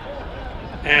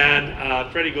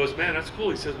 And Freddie goes, "Man, that's cool."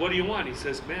 He says, "What do you want?" He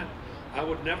says, "Man, I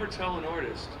would never tell an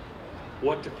artist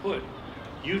what to put.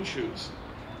 You choose."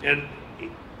 And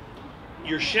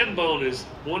your shin bone is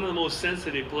one of the most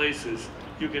sensitive places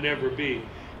you can ever be.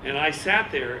 And I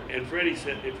sat there, and Freddie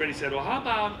said, "Well, how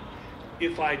about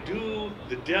if I do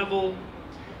the devil,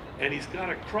 and he's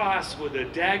got a cross with a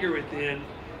dagger at the end,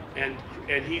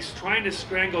 and he's trying to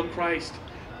strangle Christ,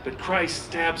 but Christ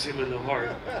stabs him in the heart."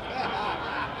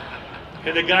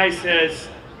 And the guy says,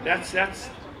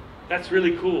 that's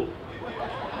really cool.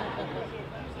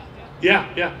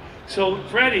 Yeah. So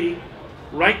Freddie,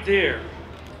 right there,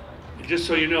 just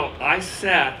so you know, I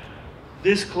sat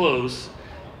this close,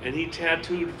 and he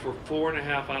tattooed for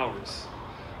 4.5 hours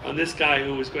on this guy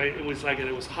who was great. It was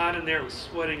hot in there, it was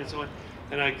sweating and so on.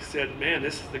 And I said, "Man,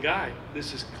 this is the guy.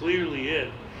 This is clearly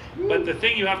it." But the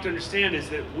thing you have to understand is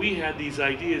that we had these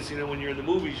ideas, when you're in the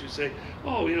movies, you say,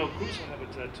 "Oh, Cruz will have a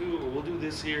tattoo, or we'll do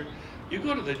this here." You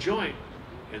go to the joint,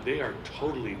 and they are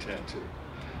totally tattooed.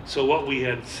 So what we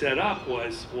had set up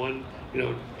was one,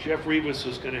 Jeff Rivas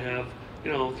was going to have,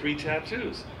 3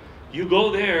 tattoos. You go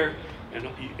there, and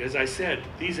as I said,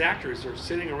 these actors are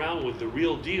sitting around with the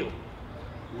real deal,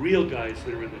 real guys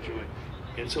that are in the joint.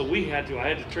 And so I had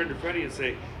to turn to Freddie and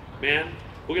say, "Man,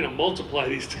 we're going to multiply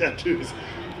these tattoos.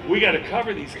 We got to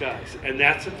cover these guys." And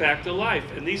that's a fact of life.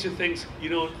 And these are things you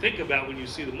don't think about when you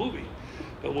see the movie.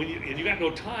 But and you got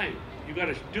no time, you got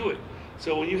to do it.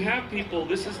 So when you have people,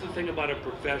 this is the thing about a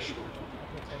professional,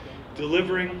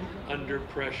 delivering under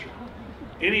pressure.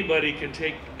 Anybody can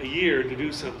take a year to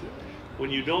do something. When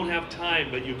you don't have time,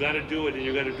 but you got to do it, and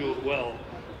you got to do it well,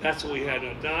 that's what we had.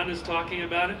 Adan is talking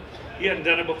about it. He hadn't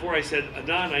done it before. I said,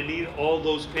 "Adan, I need all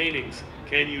those paintings.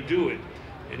 Can you do it?"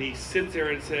 And he sits there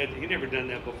and said, he never done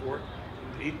that before.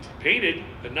 He painted,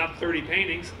 but not 30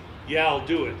 paintings. "Yeah, I'll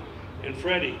do it." And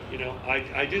Freddie,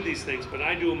 I do these things, but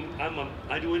I do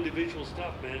individual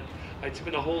stuff, man. I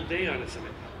spend a whole day on it.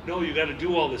 No, you got to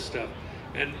do all this stuff.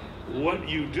 And what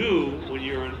you do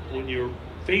when you're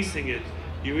facing it,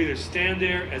 you either stand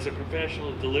there as a professional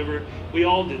and deliver. We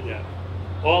all did that.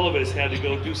 All of us had to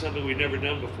go do something we'd never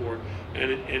done before,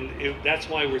 and that's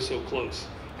why we're so close,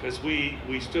 because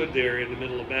we stood there in the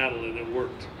middle of battle, and it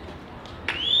worked.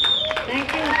 thank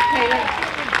you, Taylor.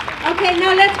 Okay,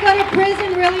 now let's go to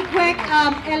prison really quick.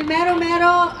 El Mero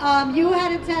Mero, you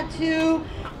had a tattoo.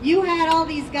 You had all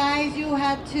these guys you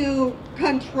had to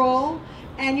control,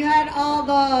 and you had all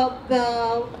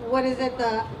the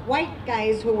white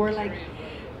guys who were like,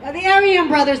 the Aryan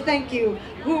brothers, thank you,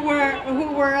 who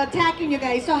were attacking you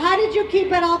guys. So how did you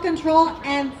keep it all controlled?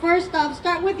 And first off,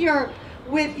 start with your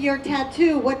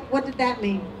tattoo. What did that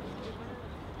mean?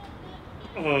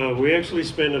 We actually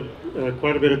spent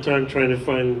quite a bit of time trying to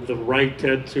find the right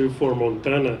tattoo for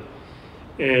Montana,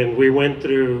 and we went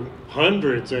through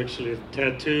hundreds actually of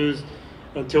tattoos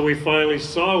until we finally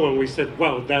saw one. We said,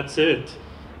 "Wow, that's it,"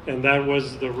 and that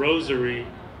was the rosary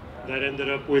that ended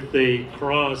up with the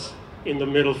cross in the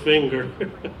middle finger,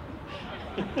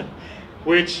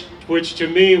 which to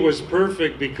me was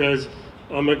perfect because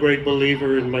I'm a great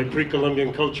believer in my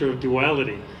pre-Columbian culture of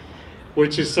duality,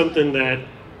 which is something that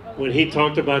when he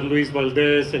talked about Luis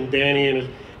Valdez and Danny and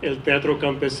El Teatro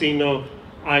Campesino,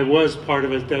 I was part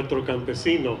of El Teatro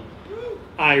Campesino.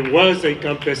 I was a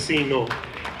campesino.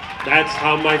 That's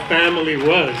how my family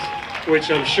was, which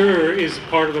I'm sure is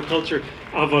part of the culture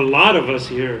of a lot of us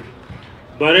here.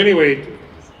 But anyway,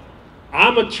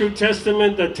 I'm a true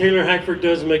testament that Taylor Hackford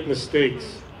does make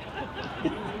mistakes.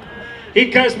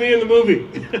 He cast me in the movie,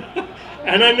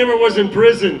 and I never was in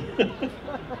prison.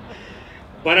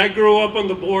 But I grew up on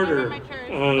the border,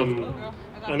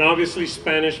 and obviously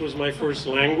Spanish was my first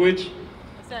language.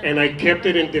 and I kept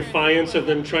it in defiance of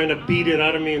them trying to beat it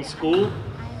out of me in school.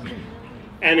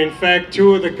 And in fact,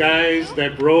 two of the guys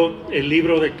that wrote El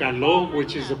Libro de Caló,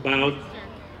 which is about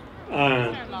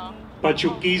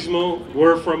Pachuquismo,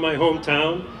 were from my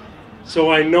hometown.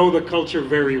 So I know the culture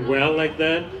very well like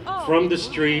that, from the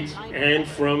streets and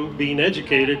from being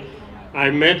educated.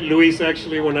 I met Luis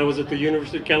actually when I was at the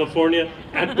University of California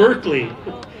at Berkeley.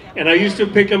 And I used to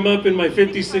pick him up in my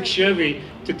 56 Chevy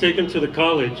to take him to the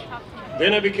college.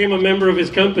 Then I became a member of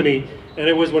his company, and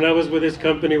it was when I was with his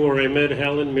company where I met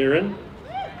Helen Mirren,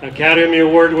 Academy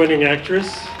Award-winning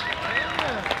actress,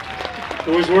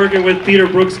 who was working with Peter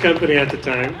Brook's company at the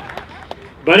time.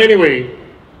 But anyway,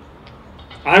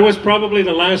 I was probably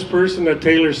the last person that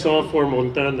Taylor saw for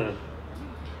Montana,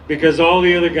 because all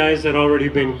the other guys had already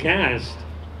been cast.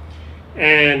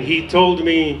 And he told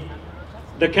me,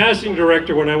 the casting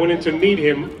director, when I went in to meet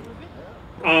him,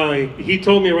 he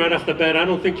told me right off the bat, I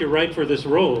don't think you're right for this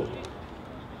role.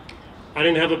 I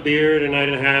didn't have a beard and I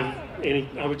didn't have any,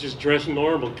 I was just dressed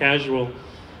normal, casual.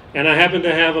 And I happened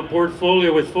to have a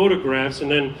portfolio with photographs, and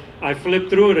then I flipped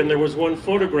through it and there was one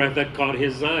photograph that caught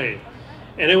his eye.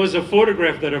 And it was a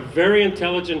photograph that a very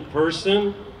intelligent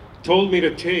person told me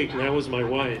to take, and that was my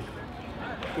wife.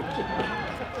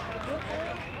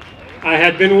 I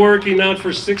had been working out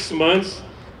for 6 months.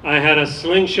 I had a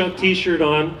slingshot t-shirt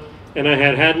on, and I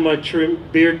had my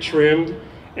beard trimmed,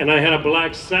 and I had a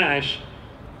black sash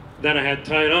that I had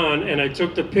tied on, and I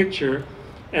took the picture.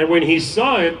 And when he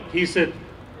saw it, he said,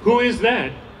 "Who is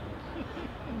that?"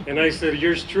 And I said,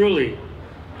 "Yours truly."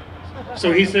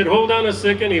 So he said, "Hold on a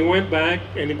second." He went back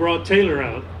and he brought Taylor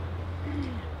out.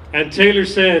 And Taylor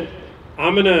said,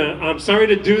 I'm sorry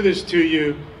to do this to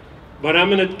you, but I'm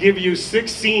gonna give you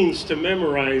 6 scenes to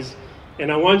memorize,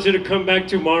 and I want you to come back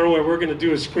tomorrow and we're gonna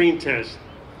do a screen test.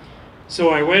 So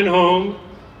I went home,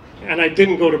 and I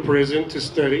didn't go to prison to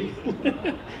study.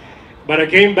 But I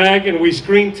came back and we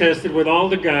screen tested with all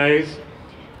the guys,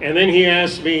 and then he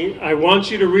asked me, "I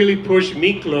want you to really push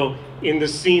Miklo in the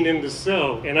scene in the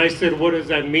cell." And I said, "What does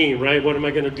that mean, right? What am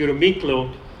I gonna do to Miklo?"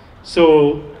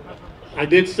 So I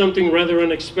did something rather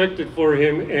unexpected for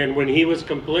him, and when he was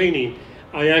complaining,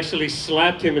 I actually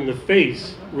slapped him in the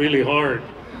face really hard.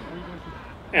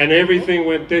 And everything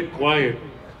went dead quiet.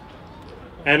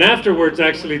 And afterwards,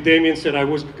 actually, Damien said, I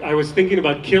was thinking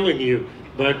about killing you,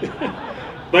 but,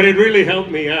 but it really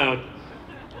helped me out.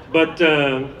 But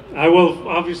I will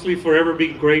obviously forever be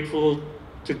grateful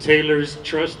to Taylor's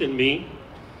trust in me,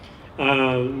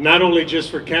 not only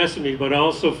just for casting me, but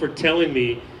also for telling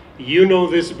me, you know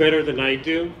this better than I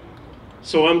do,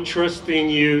 so I'm trusting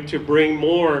you to bring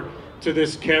more to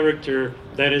this character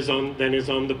than is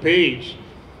on the page.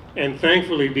 And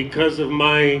thankfully, because of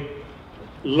my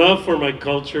love for my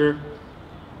culture,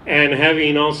 and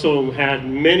having also had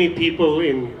many people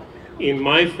in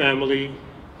my family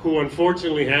who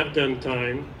unfortunately have done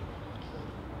time,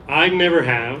 I never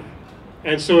have.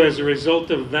 And so as a result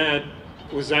of that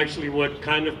was actually what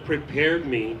kind of prepared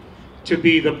me to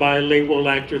be the bilingual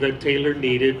actor that Taylor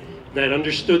needed, that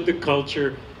understood the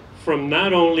culture from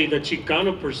not only the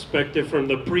Chicano perspective, from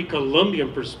the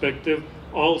pre-Columbian perspective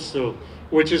also,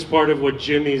 which is part of what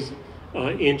Jimmy's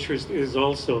interest is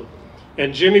also.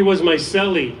 And Jimmy was my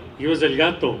celly, he was El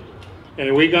Gato,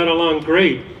 and we got along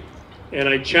great. And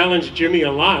I challenged Jimmy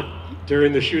a lot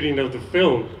during the shooting of the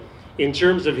film, in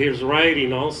terms of his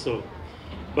writing also.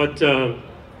 But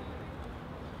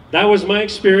that was my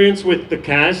experience with the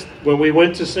cast. When we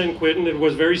went to San Quentin, it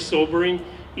was very sobering,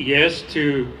 yes,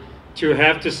 to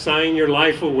have to sign your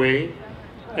life away,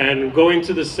 and going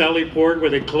to the Sally Port where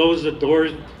they close the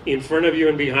doors in front of you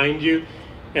and behind you,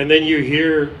 and then you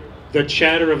hear the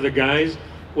chatter of the guys,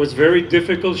 was very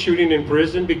difficult shooting in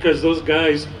prison, because those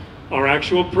guys are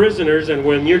actual prisoners, and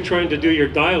when you're trying to do your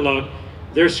dialogue,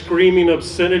 they're screaming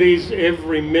obscenities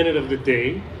every minute of the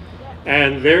day.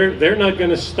 And they're not going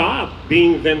to stop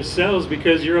being themselves,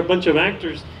 because you're a bunch of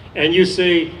actors and you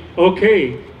say,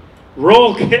 okay,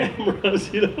 roll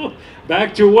cameras, you know,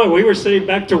 back to one. We were saying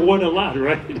back to one a lot,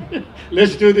 right?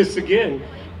 Let's do this again.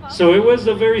 So it was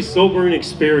a very sobering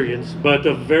experience, but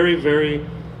a very, very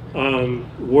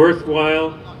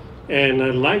worthwhile and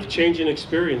a life-changing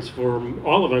experience for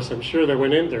all of us, I'm sure, that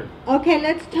went in there. Okay,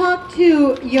 let's talk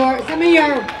to some of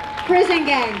your prison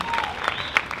gang.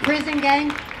 Prison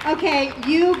gang. Okay,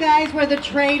 you guys were the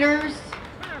traitors.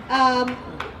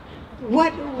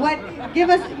 Give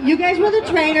us, you guys were the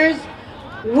traitors.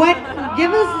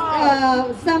 Give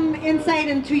us some insight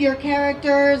into your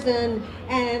characters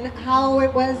and how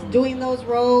it was doing those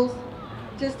roles.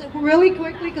 Just really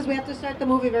quickly, because we have to start the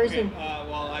movie very soon.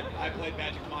 Well, I played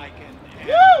Magic Mike, and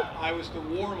I was the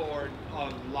warlord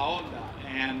of La Onda,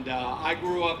 and I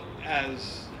grew up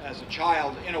as a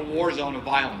child in a war zone of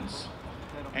violence,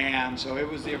 and so it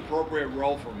was the appropriate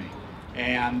role for me.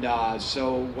 And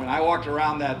so when I walked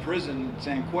around that prison,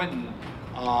 San Quentin,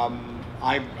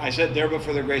 I said, there but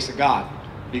for the grace of God,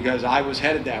 because I was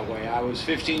headed that way. I was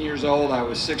 15 years old, I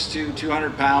was 6'2",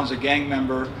 200 pounds, a gang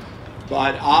member,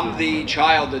 but I'm the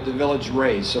child that the village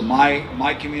raised. So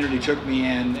my community took me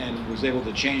in and was able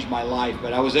to change my life,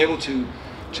 but I was able to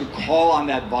call on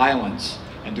that violence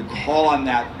and to call on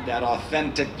that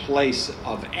authentic place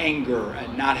of anger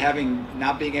and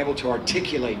not being able to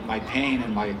articulate my pain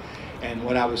and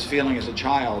what I was feeling as a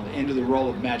child into the role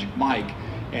of Magic Mike.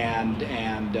 And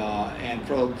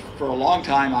for a long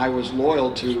time I was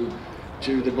loyal to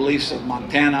the beliefs of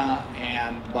Montana,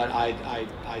 but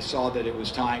I saw that it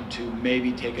was time to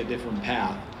maybe take a different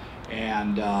path,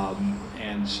 and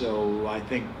so I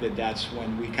think that's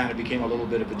when we kind of became a little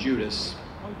bit of a Judas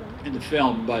in the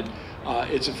film. But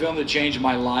it's a film that changed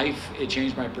my life. It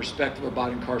changed my perspective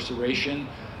about incarceration.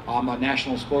 I'm a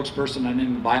national spokesperson on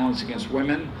ending violence against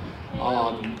women,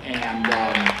 and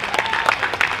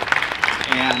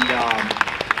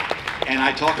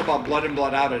I talk about blood in,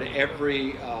 blood out at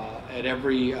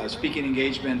every speaking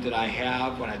engagement that I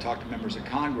have when I talk to members of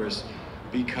Congress,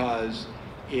 because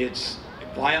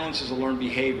violence is a learned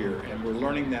behavior, and we're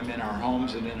learning them in our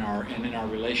homes and in our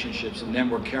relationships, and then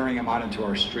we're carrying them out into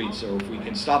our streets. So if we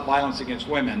can stop violence against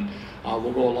women,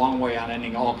 we'll go a long way on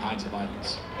ending all kinds of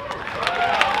violence.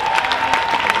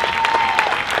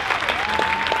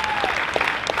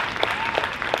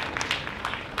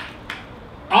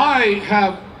 I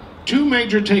have two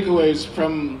major takeaways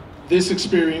from this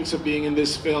experience of being in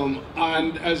this film,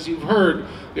 and as you've heard,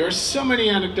 there are so many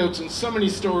anecdotes and so many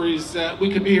stories that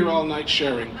we could be here all night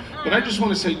sharing, but I just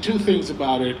want to say two things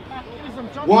about it.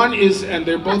 One is, and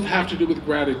they both have to do with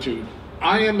gratitude.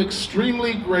 I am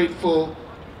extremely grateful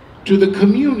to the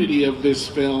community of this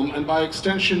film, and by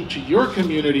extension to your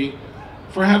community,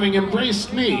 for having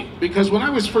embraced me, because when I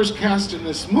was first cast in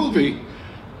this movie,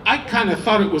 I kind of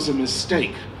thought it was a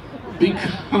mistake,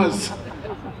 because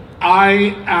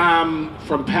I am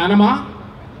from Panama,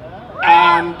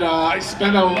 and I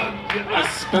spent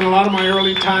a lot of my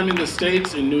early time in the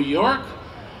States, in New York.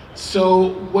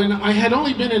 So when I had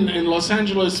only been in Los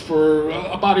Angeles for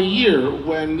about a year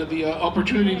when the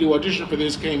opportunity to audition for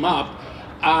this came up,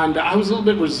 and I was a little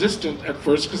bit resistant at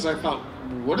first because I thought,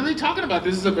 what are they talking about?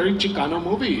 This is a very Chicano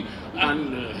movie,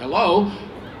 and hello.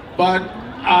 But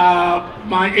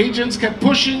my agents kept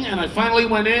pushing, and I finally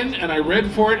went in and I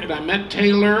read for it, and I met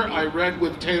Taylor. I read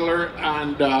with Taylor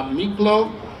and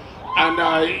Miklo,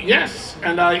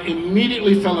 and I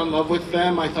immediately fell in love with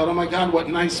them. I thought, oh my God, what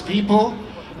nice people.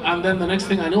 And then the next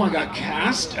thing I knew, I got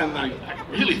cast, and I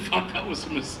really thought that was a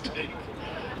mistake.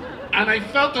 And I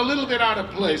felt a little bit out of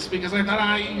place because I thought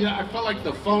I felt like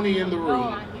the phony in the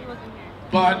room.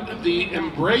 But the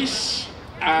embrace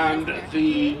and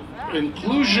the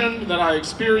inclusion that I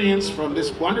experienced from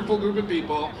this wonderful group of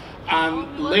people,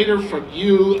 and later from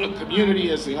you, a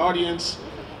community as the audience,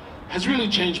 has really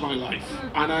changed my life.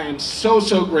 And I am so,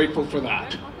 so grateful for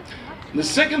that. The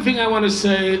second thing I want to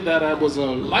say that was a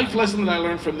life lesson that I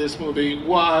learned from this movie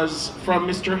was from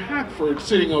Mr. Hackford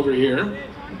sitting over here,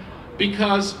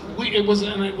 because it was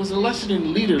a lesson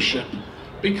in leadership.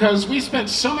 Because we spent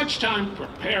so much time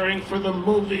preparing for the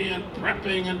movie and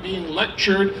prepping and being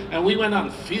lectured, and we went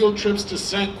on field trips to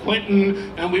San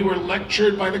Quentin, and we were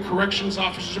lectured by the corrections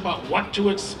officers about what to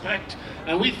expect,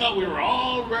 and we thought we were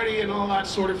all ready and all that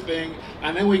sort of thing.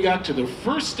 And then we got to the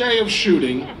first day of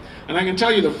shooting, and I can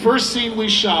tell you the first scene we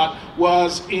shot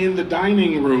was in the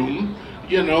dining room,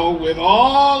 you know, with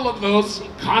all of those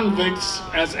convicts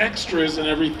as extras and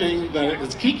everything. That,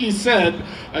 as Kiki said,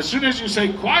 as soon as you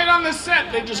say quiet on the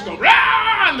set, they just go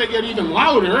rah, and they get even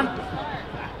louder.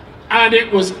 And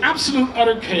it was absolute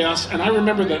utter chaos. And I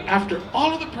remember that after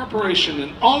all of the preparation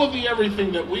and all of the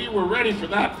everything, that we were ready for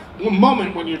that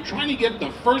moment when you're trying to get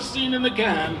the first scene in the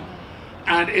can,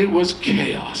 and it was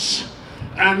chaos.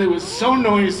 And it was so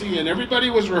noisy, and everybody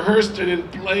was rehearsed and in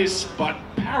place, but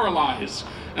paralyzed.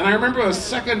 And I remember a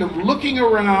second of looking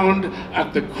around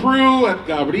at the crew, at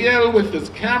Gabriel with his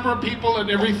camera people and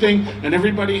everything, and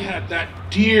everybody had that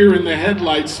deer in the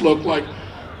headlights look, like,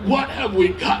 what have we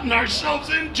gotten ourselves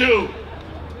into?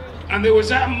 And there was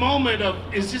that moment of,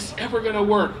 is this ever gonna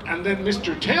work? And then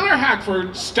Mr. Taylor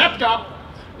Hackford stepped up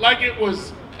like it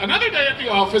was another day at the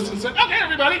office and said, okay,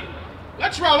 everybody,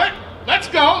 let's roll it. Let's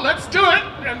go, let's do it,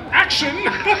 and action.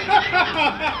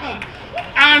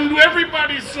 And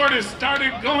everybody sort of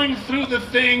started going through the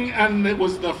thing, and it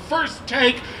was the first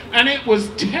take, and it was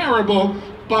terrible,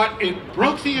 but it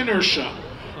broke the inertia.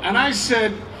 And I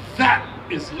said, that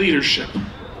is leadership.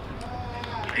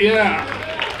 Yeah.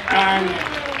 And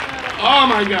oh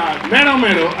my God, mero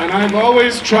mero. And I've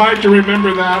always tried to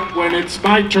remember that when it's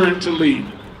my turn to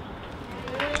lead.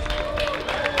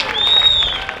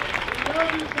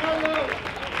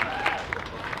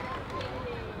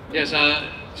 Yes,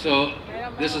 so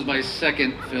this is my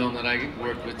second film that I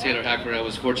worked with Taylor Hacker. I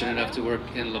was fortunate enough to work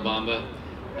in La Bamba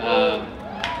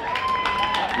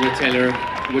with Taylor,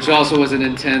 which also was an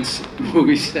intense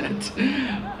movie set.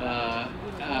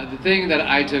 The thing that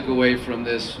I took away from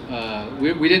this,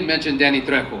 we didn't mention Danny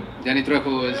Trejo. Danny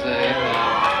Trejo is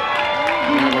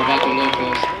one of our Vato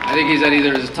Locos. I think he's at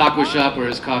either his taco shop or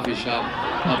his coffee shop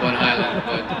up on Highland.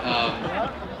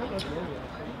 But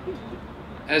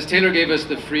as Taylor gave us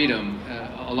the freedom,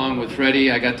 along with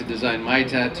Freddie, I got to design my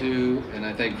tattoo, and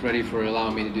I thank Freddie for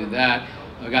allowing me to do that.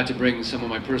 I got to bring some of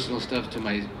my personal stuff to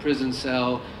my prison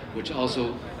cell, which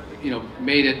also,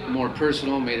 made it more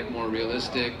personal, made it more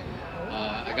realistic.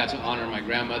 I got to honor my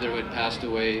grandmother who had passed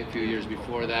away a few years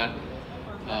before that.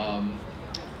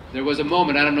 There was a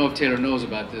moment, I don't know if Taylor knows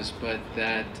about this, but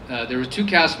that there were two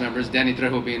cast members, Danny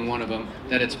Trejo being one of them,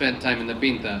 that had spent time in the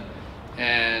Pinta.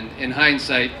 And in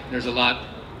hindsight, there's a lot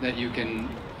that you can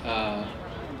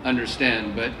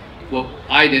understand, but what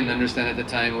I didn't understand at the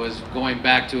time was going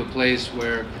back to a place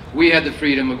where we had the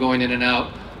freedom of going in and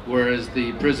out, whereas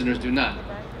the prisoners do not.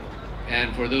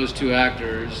 And for those two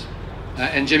actors,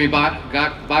 and Jimmy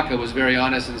Baca was very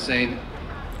honest in saying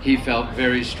he felt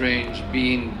very strange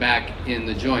being back in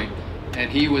the joint.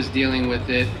 And he was dealing with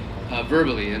it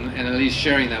verbally and at least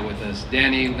sharing that with us.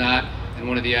 Danny not, and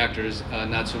one of the actors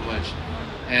not so much.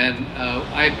 And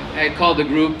I called the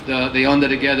group, the Onda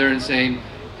together, and saying,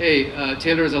 hey,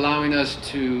 Taylor is allowing us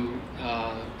to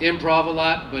improv a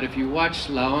lot, but if you watch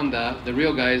La Onda, the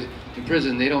real guys in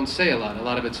prison, they don't say a lot. A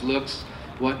lot of it's looks,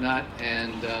 whatnot,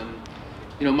 and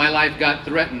my life got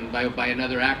threatened by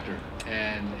another actor,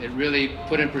 and it really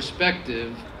put in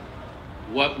perspective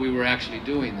what we were actually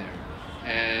doing there.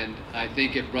 And I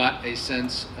think it brought a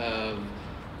sense of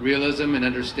realism and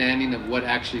understanding of what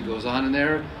actually goes on in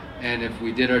there, and if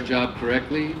we did our job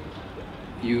correctly,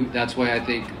 that's why I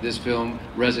think this film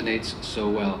resonates so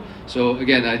well. So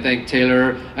again, I thank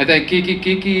Taylor, I thank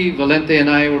Kiki, Valente and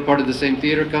I were part of the same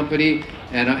theater company,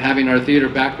 and having our theater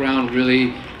background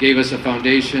really gave us a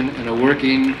foundation and a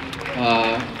working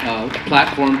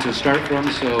platform to start from.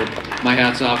 So my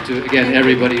hat's off to, again,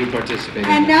 everybody who participated.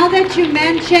 And now that you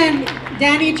mentioned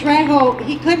Danny Trejo,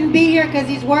 he couldn't be here because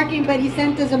he's working, but he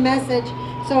sent us a message.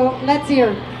 So let's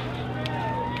hear.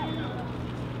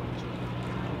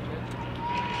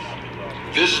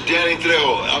 This is Danny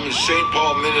Trejo. I'm in St.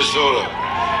 Paul, Minnesota.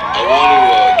 I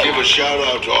want to give a shout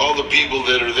out to all the people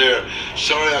that are there.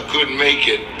 Sorry I couldn't make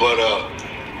it, but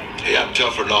hey, I'm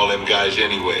tougher than all them guys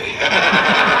anyway.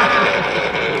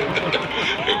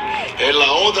 And La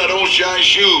Onda don't shine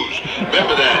shoes.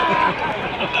 Remember that.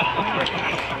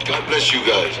 God bless you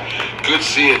guys. Good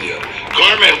seeing you.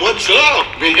 Carmen, what's up,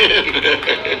 man?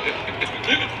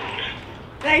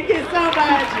 Thank you so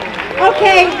much.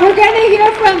 Okay, we're going to hear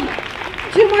from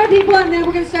two more people, and then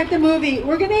we're going to start the movie.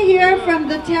 We're going to hear from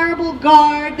the terrible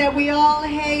guard that we all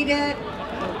hated.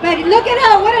 But look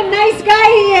at what a nice guy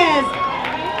he is.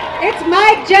 It's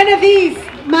Mike Genovese.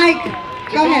 Mike,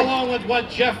 go ahead. Along with what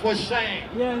Jeff was saying,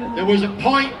 there was a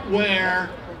point where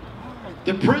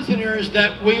the prisoners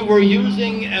that we were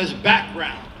using as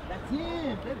background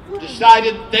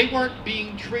decided they weren't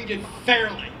being treated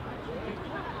fairly.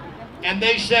 And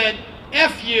they said,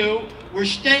 F you, we're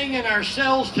staying in our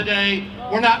cells today,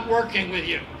 we're not working with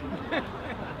you.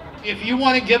 If you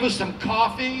want to give us some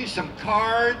coffee, some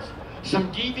cards, some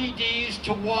DVDs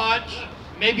to watch,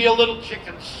 maybe a little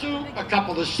chicken soup, a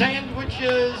couple of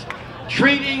sandwiches,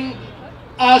 treating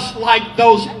us like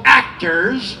those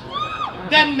actors,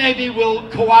 then maybe we'll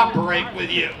cooperate with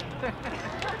you.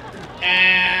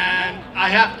 And I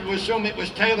have to assume it was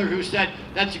Taylor who said,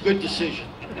 that's a good decision.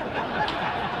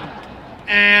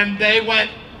 And they went,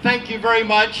 thank you very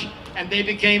much, and they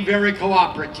became very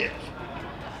cooperative.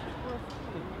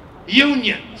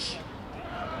 Unions.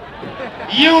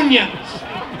 Unions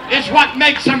is what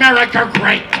makes America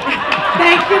great.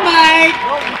 Thank you, Mike.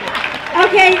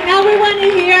 Okay, now we want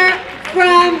to hear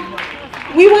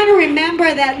we want to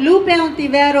remember that Lupe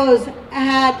Ontiveros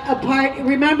had a part.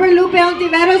 Remember Lupe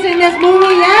Ontiveros in this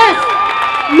movie? Yes.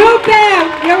 Lupe,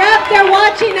 you're up there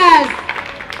watching us.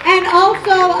 And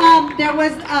also, there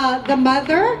was the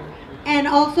mother, and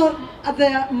also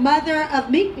the mother of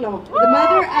Miklo, the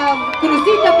mother of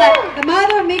Crucito, but the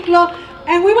mother of Miklo.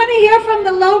 And we want to hear from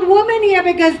the lone woman here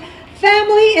because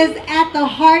family is at the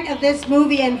heart of this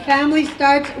movie and family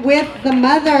starts with the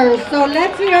mother. So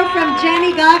let's hear from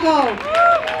Jenny Gago.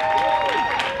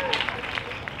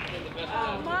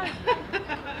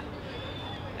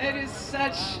 It is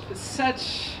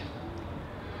such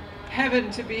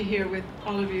heaven to be here with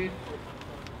all of you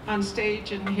on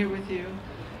stage and here with you.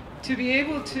 To be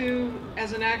able to,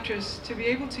 as an actress, to be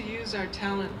able to use our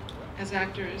talent as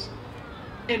actors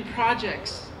in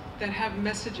projects that have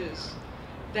messages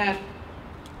that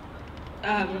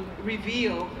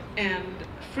reveal and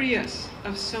free us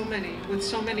of so many, with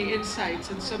so many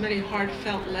insights and so many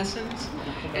heartfelt lessons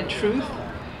and truth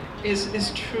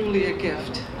is truly a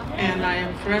gift. And I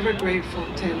am forever grateful,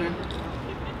 Taylor,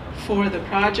 for the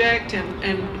project.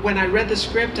 And when I read the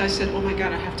script, I said, oh my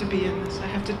God, I have to be in this. I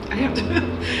have to.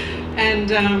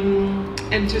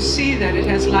 And to see that it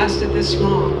has lasted this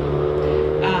long,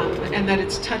 and that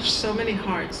it's touched so many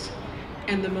hearts.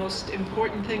 And the most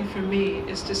important thing for me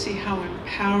is to see how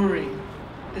empowering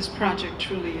this project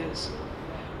truly is.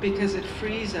 Because it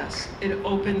frees us, it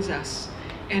opens us,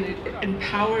 and it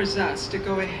empowers us to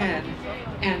go ahead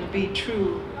and be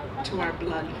true to our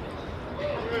blood.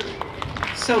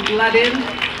 So blood in,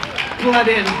 blood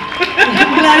in.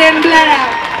 Blood in, blood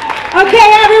out. Okay,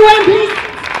 everyone, please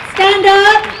stand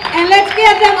up and let's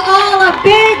give them all a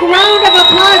big round of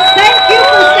applause. Thank you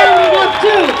for standing up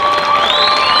too.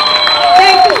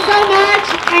 Thank you so much,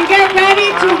 and get ready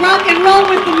to rock and roll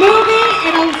with the movie.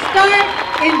 It'll start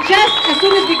in just as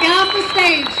soon as we get off the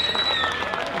stage.